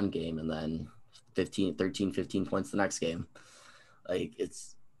scoreless one game and then 15 points the next game. Like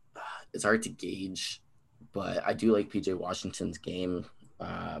it's hard to gauge, but I do like PJ Washington's game.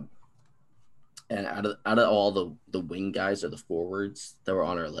 And out of all the wing guys or the forwards that were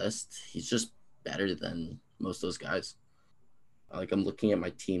on our list, he's just better than most of those guys. Like I'm looking at my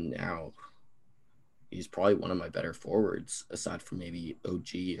team now. He's probably one of my better forwards, aside from maybe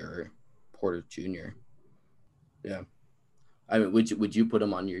OG or Porter Jr. Yeah. I mean, would you put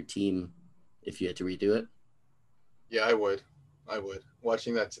him on your team if you had to redo it? Yeah, I would.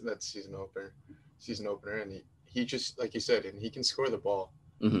 Watching that season opener, and he just like you said, and he can score the ball.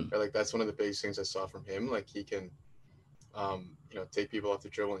 Mm-hmm. Right? Like that's one of the biggest things I saw from him. Like he can, take people off the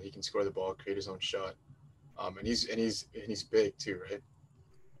dribble, and he can score the ball, create his own shot. And he's big too, right?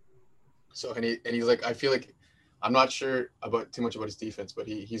 So and he's like I feel like I'm not sure about too much about his defense, but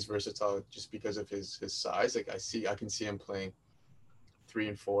he's versatile just because of his size. Like I can see him playing 3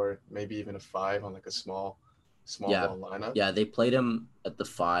 and 4, maybe even a 5 on like a small Yeah. ball lineup. Yeah, they played him at the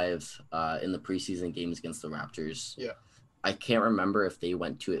 5 in the preseason games against the Raptors. Yeah. I can't remember if they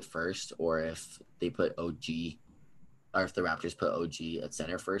went to it first or if they put OG or if the Raptors put OG at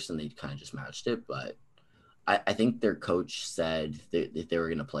center first and they kind of just matched it. But I think their coach said that they were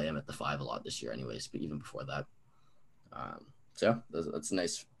going to play him at the 5 a lot this year anyways, but even before that. So yeah, that's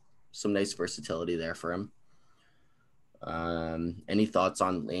nice. Some nice versatility there for him. Any thoughts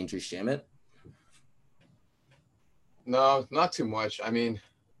on Landry Shamet? No, not too much. I mean,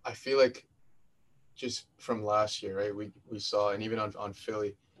 I feel like just from last year, right? We saw, and even on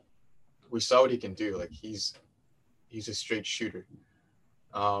Philly, we saw what he can do. Like he's a straight shooter.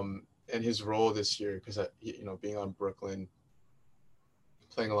 And his role this year, because being on Brooklyn,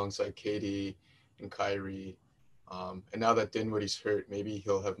 playing alongside KD and Kyrie, and now that Dinwiddie's hurt, maybe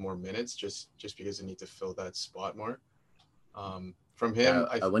he'll have more minutes just because they need to fill that spot more. From him,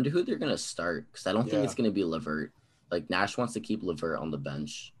 I wonder who they're gonna start because I don't think it's yeah, gonna be Levert. Like Nash wants to keep Levert on the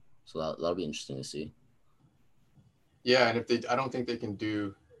bench, so that'll be interesting to see. yeah, and I don't think they can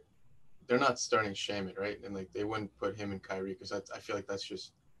do. They're not starting Shaman, right? And like they wouldn't put him and Kyrie because I feel like that's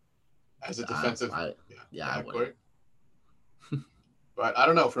just as a defensive I backcourt. But I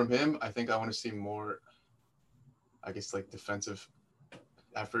don't know. From him, I think I want to see more. I guess like defensive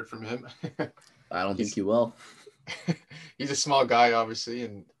effort from him. I don't think he will. He's a small guy, obviously,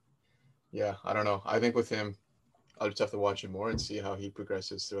 and yeah, I don't know. I think with him, I'll just have to watch him more and see how he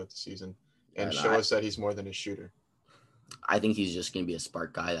progresses throughout the season and show us that he's more than a shooter. I think he's just going to be a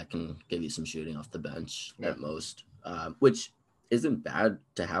spark guy that can give you some shooting off the bench at most, which isn't bad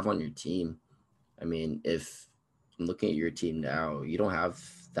to have on your team. I mean, if I'm looking at your team now, you don't have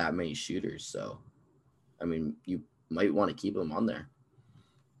that many shooters. So, I mean, you might want to keep him on there.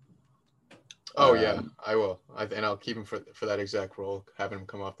 Oh, yeah, I will. And I'll keep him for that exact role, having him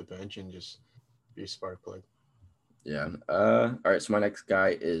come off the bench and just be a spark plug. Yeah. All right. So my next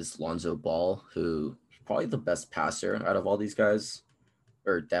guy is Lonzo Ball, who is probably the best passer out of all these guys,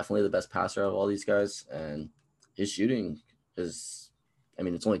 or definitely the best passer out of all these guys. And his shooting is, I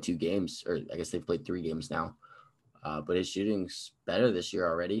mean, it's only 2 games, or I guess they've played 3 games now. But his shooting's better this year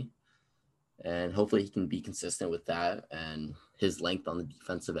already. And hopefully he can be consistent with that. And his length on the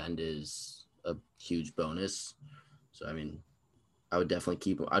defensive end is a huge bonus. So, I mean, I would definitely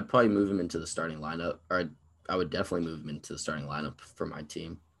keep him. I'd probably move him into the starting lineup, or I would definitely move him into the starting lineup for my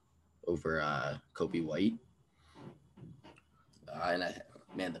team over Kobe White.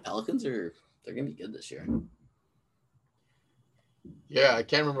 Man, the Pelicans they're going to be good this year. Yeah, I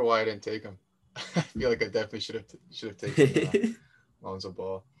can't remember why I didn't take him. I feel like I definitely should have taken Lonzo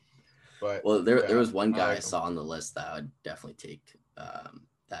Ball. But there was one guy I saw on the list that I would definitely take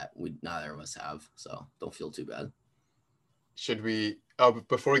that neither of us have. So don't feel too bad. Should we? Oh,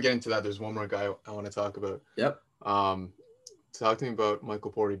 before we get into that, there's one more guy I want to talk about. Yep. Talk to me about Michael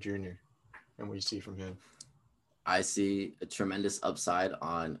Porter Jr. and what you see from him. I see a tremendous upside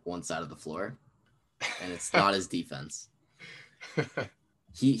on one side of the floor, and it's not his defense.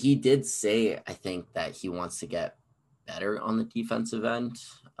 He did say, I think, that he wants to get better on the defensive end.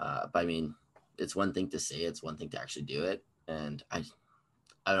 But I mean, it's one thing to say, it's one thing to actually do it. And I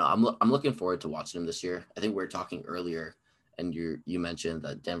don't know. I'm looking forward to watching him this year. I think we were talking earlier, and you mentioned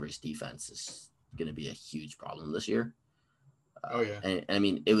that Denver's defense is going to be a huge problem this year. Oh yeah. And I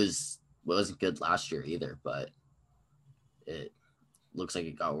mean, it wasn't good last year either, but it looks like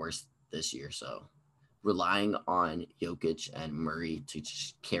it got worse this year. So relying on Jokic and Murray to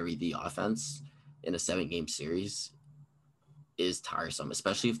just carry the offense in a 7-game series is tiresome,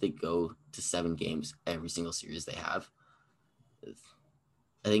 especially if they go to 7 games every single series they have.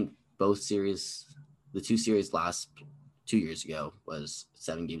 I think both series, the 2 series last 2 years ago was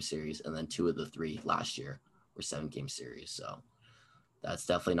 7-game series, and then 2 of the 3 last year were 7-game series. So that's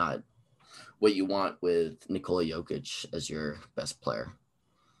definitely not what you want with Nikola Jokic as your best player.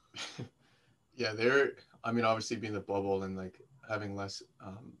 Yeah, obviously being the bubble and like having less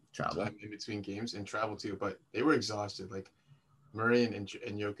travel time in between games and travel too, but they were exhausted. Like Murray and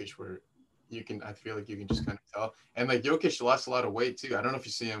Jokic were, I feel like you can just kind of tell. And like Jokic lost a lot of weight too. I don't know if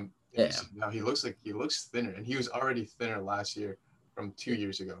you see him. Now he looks thinner, and he was already thinner last year from 2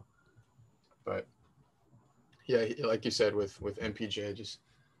 years ago. But yeah, like you said with MPJ, just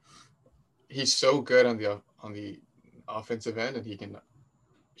he's so good on the offensive end, and he can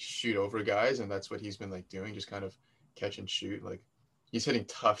shoot over guys, and that's what he's been like doing, just kind of catch and shoot. Like he's hitting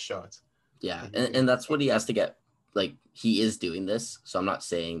tough shots. Yeah, and that's what he has to get. Like he is doing this, so I'm not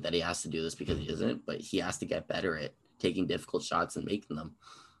saying that he has to do this because he isn't, but he has to get better at taking difficult shots and making them,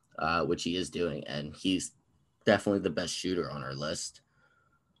 which he is doing, and he's definitely the best shooter on our list.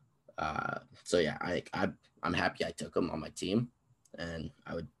 So yeah, I'm happy I took him on my team, and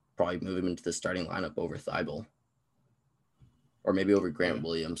I would probably move him into the starting lineup over Thibault, or maybe over Grant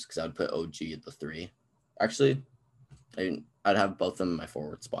Williams, because I would put OG at the 3. Actually, I'd have both of them in my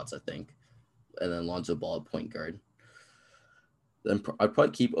forward spots, I think, and then Lonzo Ball at point guard. Then I'd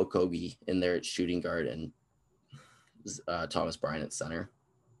probably keep Okogie in there at shooting guard and Thomas Bryant at center.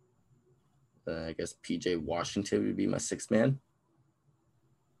 I guess PJ Washington would be my 6th man.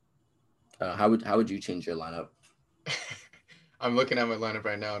 How would you change your lineup? I'm looking at my lineup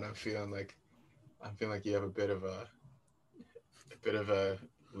right now, and I'm feeling like you have a bit of a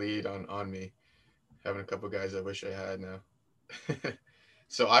lead on me, having a couple guys I wish I had now.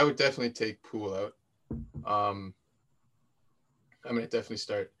 So I would definitely take Poole out. I'm gonna definitely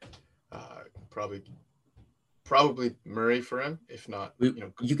start probably Murray for him. If not,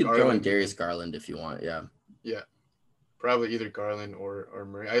 you could throw in Darius Garland if you want. Yeah. Yeah, probably either Garland or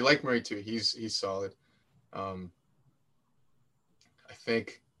Murray. I like Murray too. He's solid. I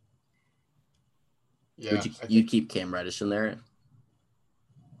think. Yeah. Would you keep Cam Reddish in there?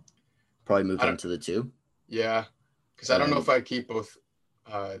 Probably move him to the 2. Yeah, because I don't know if I'd keep both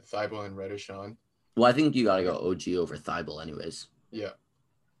Thibault and Reddish on. Well, I think you got to go OG over Thibault anyways. Yeah.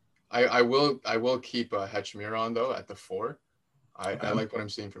 I will keep Hetchmere on though at the 4. I like what I'm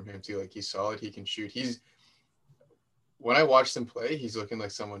seeing from him too. Like he's solid. He can shoot. When I watched him play, he's looking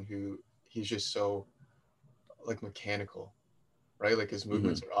like someone who he's just so like mechanical, right? Like his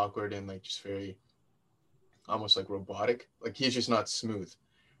movements are awkward and like just very almost like robotic. Like he's just not smooth,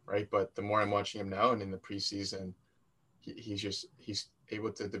 right? But the more I'm watching him now and in the preseason, he's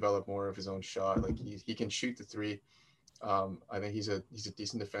able to develop more of his own shot. Like he can shoot the 3. I think he's a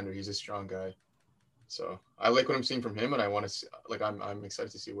decent defender. He's a strong guy. So I like what I'm seeing from him, and I want to see, like I'm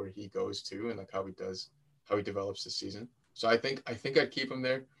excited to see where he goes to and like how he develops this season. So I think I'd keep him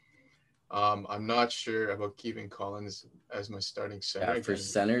there. I'm not sure about keeping Collins as my starting center. Yeah, for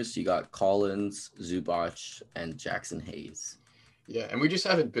centers, you got Collins, Zubac, and Jackson Hayes. Yeah, and we just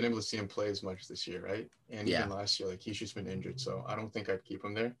haven't been able to see him play as much this year, right? And even last year, like he's just been injured, so I don't think I'd keep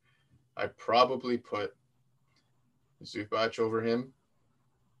him there. I'd probably put Zubac over him,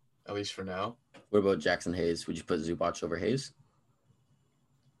 at least for now. What about Jackson Hayes? Would you put Zubac over Hayes?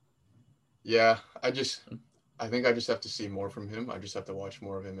 Yeah, I think I just have to see more from him. I just have to watch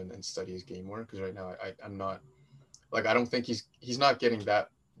more of him and study his game more, because right now I'm not, like, I don't think he's not getting that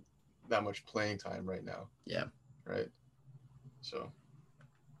much playing time right now. Yeah. Right. So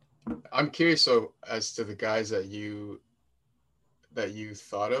I'm curious as to the guys that you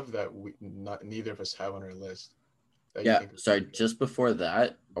thought of that neither of us have on our list. Yeah, sorry, just before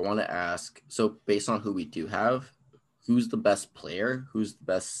that, I want to ask, so based on who we do have, who's the best player, who's the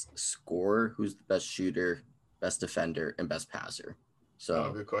best scorer, who's the best shooter, best defender, and best passer?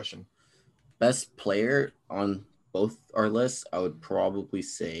 So good question. Best player on both our lists, I would probably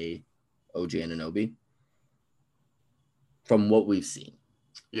say OG Anunoby from what we've seen.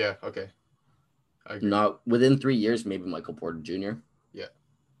 Yeah, okay. I agree. Not within 3 years, maybe Michael Porter Jr. Yeah.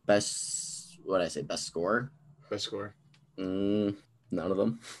 Best scorer? Best scorer. None of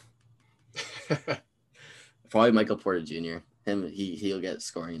them. Probably Michael Porter Jr. He'll get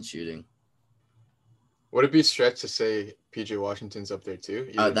scoring and shooting. Would it be a stretch to say PJ Washington's up there too?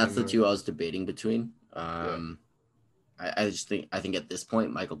 That's the 2 I was debating between. I think at this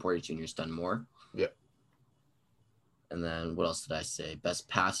point Michael Porter Jr.'s done more. Yeah. And then what else did I say? Best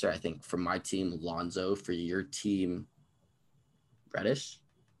passer, I think for my team, Lonzo. For your team, Reddish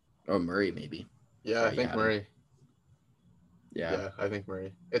or Murray, maybe. Yeah, I think Murray. Yeah, I think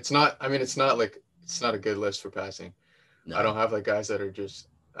Murray. It's not. I mean, it's not a good list for passing. no. I don't have like guys that are just.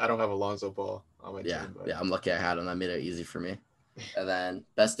 I don't have Alonzo Ball on my team. But... Yeah, I'm lucky I had him. That made it easy for me. And then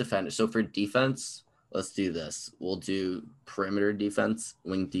best defender. So for defense, let's do this. We'll do perimeter defense,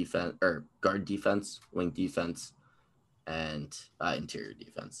 wing defense, or guard defense, wing defense, and interior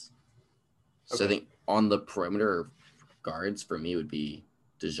defense. So I think on the perimeter guards for me would be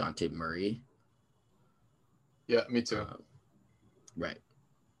DeJounte Murray. Yeah, me too. Right.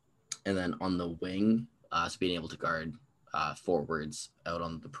 And then on the wing, so being able to guard forwards out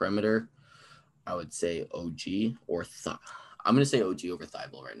on the perimeter, I would say OG or I'm going to say OG over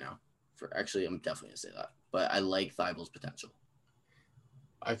Thibault right now. Actually, I'm definitely going to say that. But I like Thibault's potential.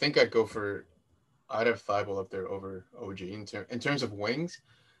 I think I'd have Thibault up there over OG in terms of wings.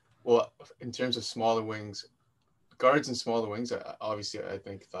 Well, in terms of smaller wings, guards and smaller wings, obviously I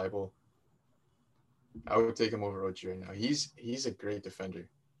think Thibault. I would take him over OG right now. He's a great defender.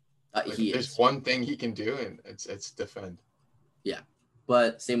 There's one thing he can do, and it's defend. Yeah,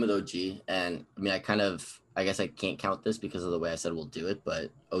 but same with OG. And I mean, I guess I can't count this because of the way I said we'll do it,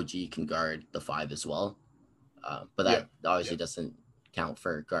 but OG can guard the 5 as well. But that obviously doesn't count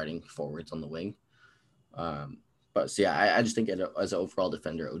for guarding forwards on the wing. But so yeah, I just think as an overall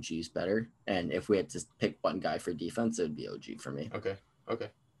defender, OG is better. And if we had to pick one guy for defense, it would be OG for me. Okay.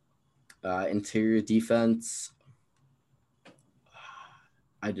 Interior defense,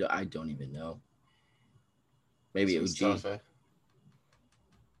 I don't even know. Maybe OG. Tough, eh?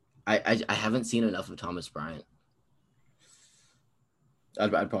 I haven't seen enough of Thomas Bryant.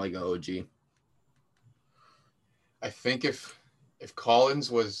 I'd probably go OG. I think if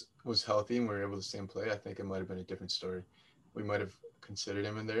Collins was healthy and we were able to stay and play, I think it might have been a different story. We might have considered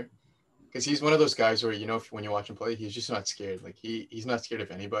him in there. Because he's one of those guys where, when you watch him play, he's just not scared. Like, he's not scared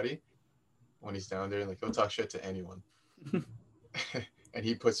of anybody when he's down there. Like, he'll talk shit to anyone. And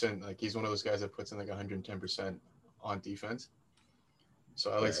he puts in, like, he's one of those guys that puts in, like, 110% on defense.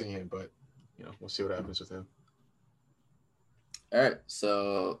 So I like seeing him, but, we'll see what happens with him. All right,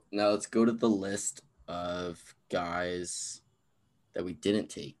 so now let's go to the list of guys that we didn't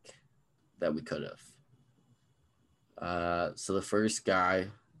take that we could have. So the first guy,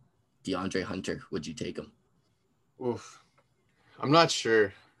 DeAndre Hunter, would you take him? Oof. I'm not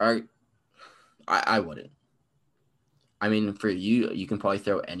sure. All right. I wouldn't. I mean, for you can probably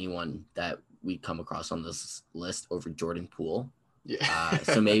throw anyone that we come across on this list over Jordan Poole. Yeah.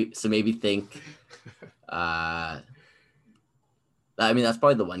 So maybe think. I mean, that's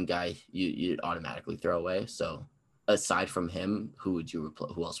probably the one guy you automatically throw away. So aside from him, who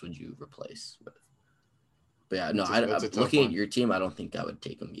else would you replace with? But yeah, no, looking at your team, I don't think I would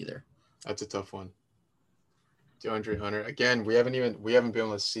take him either. That's a tough one. DeAndre Hunter. Again, we haven't been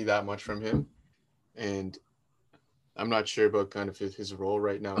able to see that much from him. And I'm not sure about kind of his role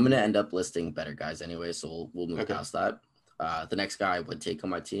right now. I'm going to end up listing better guys anyway, so we'll move past that. The next guy I would take on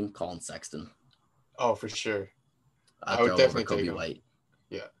my team, Colin Sexton. Oh, for sure. I would definitely take him. White.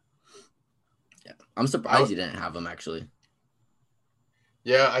 Yeah. I'm surprised you didn't have him, actually.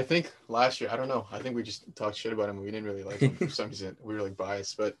 Yeah, I think last year, I don't know. I think we just talked shit about him. We didn't really like him for some reason. We were like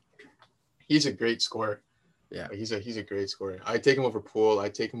biased, but he's a great scorer. Yeah. He's a great scorer. I'd take him over Poole.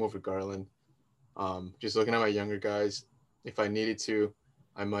 I'd take him over Garland. Just looking at my younger guys, if I needed to,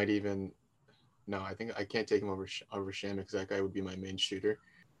 I might even. No, I think I can't take him over Shamet because that guy would be my main shooter.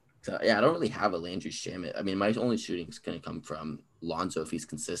 So, yeah, I don't really have a Landry Shamet. I mean, my only shooting is going to come from Lonzo if he's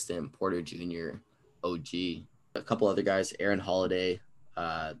consistent, Porter Jr., OG, a couple other guys, Aaron Holiday,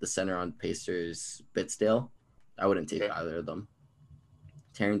 the center on Pacers, Bitsdale. I wouldn't take either of them.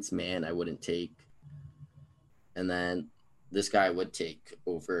 Terrence Mann, I wouldn't take. And then this guy I would take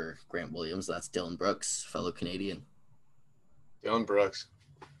over Grant Williams. That's Dylan Brooks, fellow Canadian. Dylan Brooks.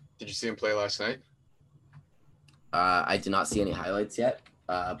 Did you see him play last night? I did not see any highlights yet,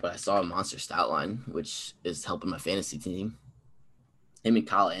 but I saw a monster stat line, which is helping my fantasy team. Him and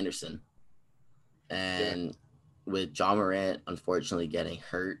Kyle Anderson. And with John Morant unfortunately getting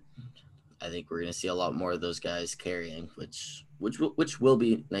hurt, I think we're going to see a lot more of those guys carrying, which will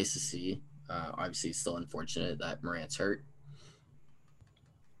be nice to see. Obviously, it's still unfortunate that Morant's hurt.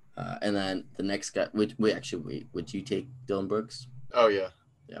 And then the next guy, would you take Dylan Brooks? Oh, yeah.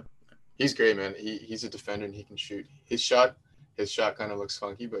 Yeah. He's great, man. He's a defender and he can shoot. His shot kind of looks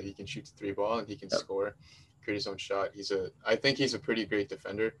funky, but he can shoot the 3-ball and he can score, create his own shot. I think he's a pretty great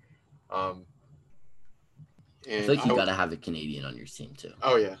defender. I feel like you got to have a Canadian on your team too.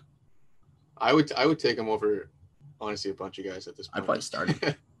 Oh yeah, I would take him over honestly a bunch of guys at this I'd point. probably start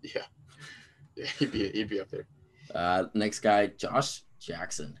him. Yeah, he'd be up there. Next guy, Josh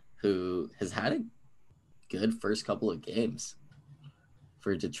Jackson, who has had a good first couple of games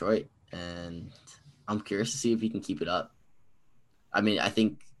for Detroit, and I'm curious to see if he can keep it up. I mean, I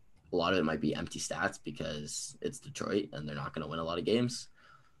think a lot of it might be empty stats because it's Detroit and they're not going to win a lot of games.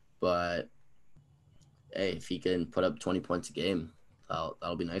 But hey, if he can put up 20 points a game,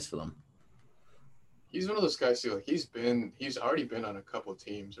 that'll be nice for them. He's one of those guys too. Like he's already been on a couple of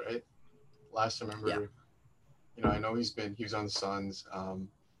teams, right? Last I remember, Yeah. you know, I know he was on the Suns.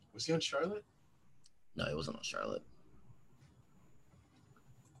 Was he on Charlotte? No, he wasn't on Charlotte.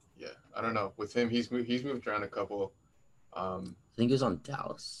 Yeah, I don't know. With him, he's moved around a couple. I think he was on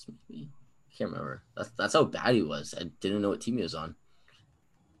Dallas, maybe. I can't remember. That's how bad he was. I didn't know what team he was on.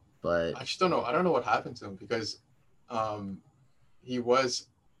 But I just don't know. I don't know what happened to him because he was.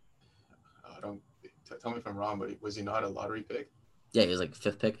 I don't tell me if I'm wrong, but was he not a lottery pick? yeah, he was like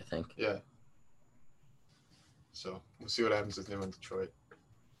 5th pick, I think. Yeah. So we'll see what happens with him in Detroit.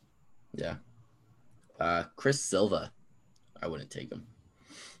 Yeah. Chris Silva, I wouldn't take him.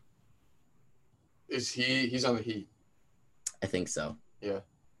 He's on the Heat? I think so. Yeah.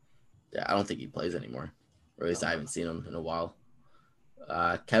 Yeah, I don't think he plays anymore. Or at least I haven't seen him in a while.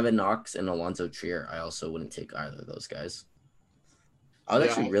 Kevin Knox and Alonzo Trier, I also wouldn't take either of those guys. I was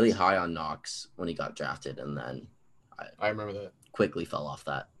actually really high on Knox when he got drafted, and then I remember that. Quickly fell off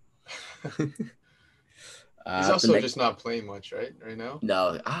that. He's also just not playing much, right now?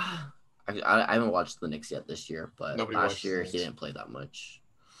 No. I haven't watched the Knicks yet this year, but last year he didn't play that much.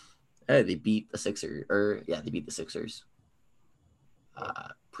 Hey, they beat the Sixers. They beat the Sixers.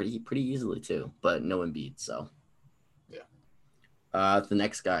 Pretty easily too, but no Embiid, so. Yeah. The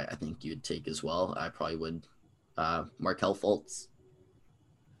next guy I think you'd take as well. I probably would. Markelle Fultz.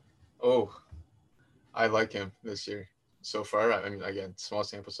 Oh, I like him this year so far. I mean, again, small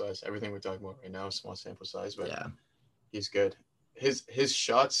sample size. Everything we're talking about right now is small sample size, but yeah, he's good. His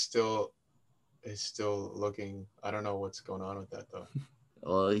shot is still looking. I don't know what's going on with that though.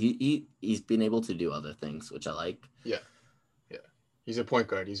 Well, he's been able to do other things, which I like. Yeah. He's a point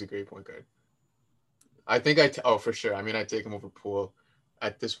guard. He's a great point guard. I think for sure. I mean, I take him over Poole.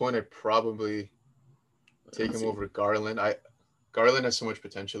 At this point, I'd probably take him over Garland. Garland has so much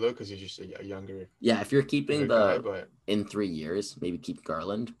potential though because he's just a younger. Yeah, if you're keeping in 3 years, maybe keep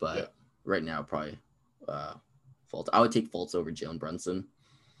Garland. But right now, probably Fultz. I would take Fultz over Jalen Brunson.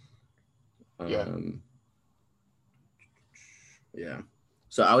 Yeah.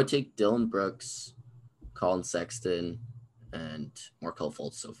 So I would take Dylan Brooks, Colin Sexton, and Markelle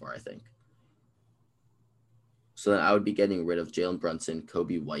Fultz so far, I think. So then I would be getting rid of Jalen Brunson,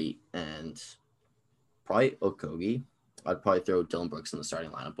 Kobe White, and probably Okogie. I'd probably throw Dylan Brooks in the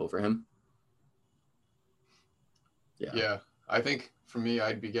starting lineup over him. Yeah. I think for me,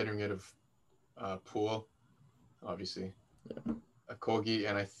 I'd be getting rid of Poole, obviously. Yeah. Okogie,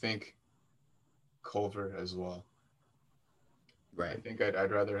 and I think Culver as well. Right. I think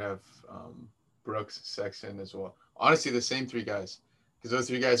I'd rather have Brooks, Sexton as well. Honestly, the same 3 guys, because those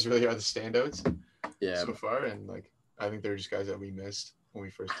 3 guys really are the standouts so far, and like I think they're just guys that we missed when we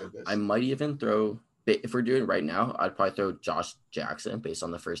first did this. I might even throw, if we're doing it right now, I'd probably throw Josh Jackson based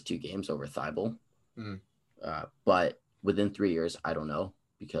on the first 2 games over Thibault. But within 3 years, I don't know,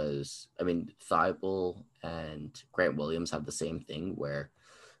 because I mean Thibault and Grant Williams have the same thing where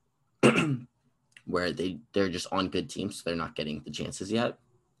they're just on good teams, so they're not getting the chances yet.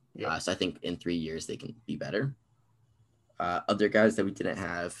 So I think in 3 years they can be better. Other guys that we didn't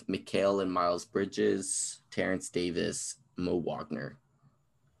have: Mikal and Miles Bridges, Terrence Davis, Mo Wagner.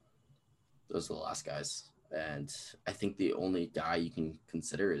 Those are the last guys, and I think the only guy you can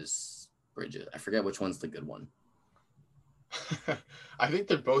consider is Bridges. I forget which one's the good one. I think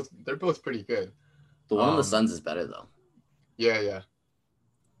they're both pretty good. The one on the Suns is better though. Yeah.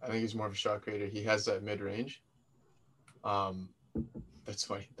 I think he's more of a shot creator. He has that mid range. That's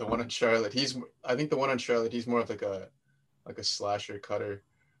funny. The one on Charlotte, he's more of like a slasher cutter.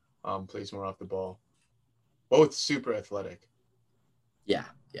 Plays more off the ball. Both super athletic. Yeah,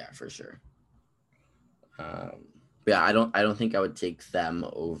 for sure. Yeah, I don't think I would take them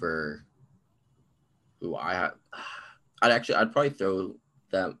over. I'd probably throw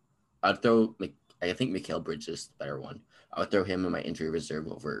them. I think Mikal Bridges is the better one. I would throw him in my injury reserve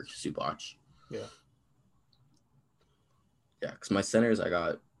over Zubac. Yeah, because my centers, I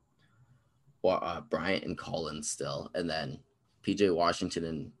got Bryant and Collins still, and then PJ Washington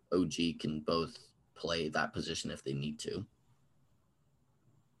and OG can both play that position if they need to.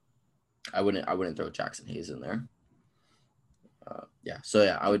 I wouldn't throw Jackson Hayes in there.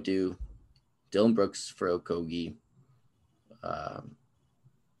 I would do Dylan Brooks for Okogie,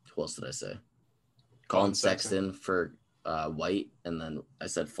 Who else did I say? Colin Colin Sexton for White, and then I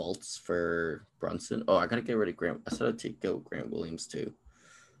said Fultz for Brunson. Oh, I gotta get rid of Grant. I said I'd take out Grant Williams too.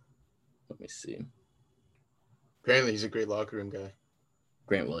 Let me see. Apparently, he's a great locker room guy.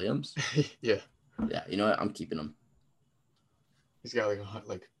 Grant Williams? Yeah. Yeah, you know what? I'm keeping him. He's got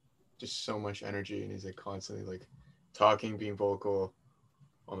like just so much energy, and he's like constantly like talking, being vocal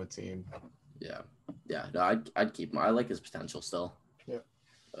on the team. Yeah. No, I'd keep him. I like his potential still. Yeah.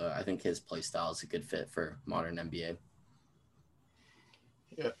 I think his play style is a good fit for modern NBA.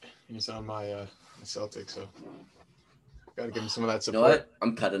 Yeah, he's on my Celtics, so gotta give him some of that You know support. what?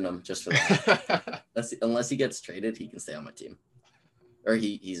 I'm cutting him just for that. Unless he gets traded, he can stay on my team, or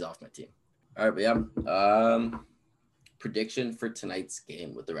he's off my team. All right, but yeah. Prediction for tonight's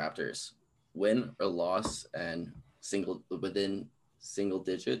game with the Raptors: win or loss, and within single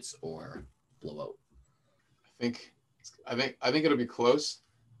digits or blowout. I think it'll be close.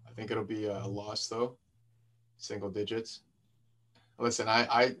 I think it'll be a loss though, single digits. Listen,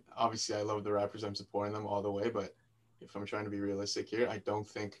 I obviously I love the Raptors. I'm supporting them all the way, but if I'm trying to be realistic here, I don't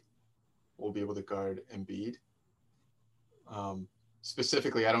think we'll be able to guard Embiid.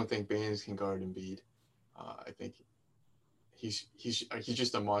 Specifically, I don't think Baines can guard Embiid. I think he's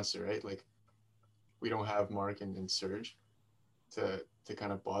just a monster, right? Like we don't have Mark and Serge to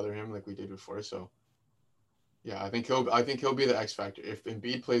kind of bother him like we did before. So yeah, I think he'll be the X factor. If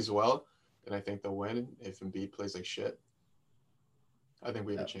Embiid plays well, then I think they'll win. If Embiid plays like shit, I think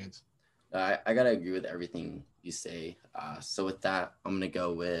we have a chance. I gotta agree with everything you say. So with that, I'm gonna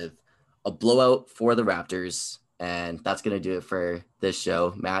go with a blowout for the Raptors, and that's gonna do it for this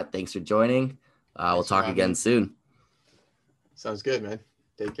show. Matt, thanks for joining. We'll talk again soon. Sounds good, man.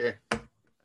 Take care.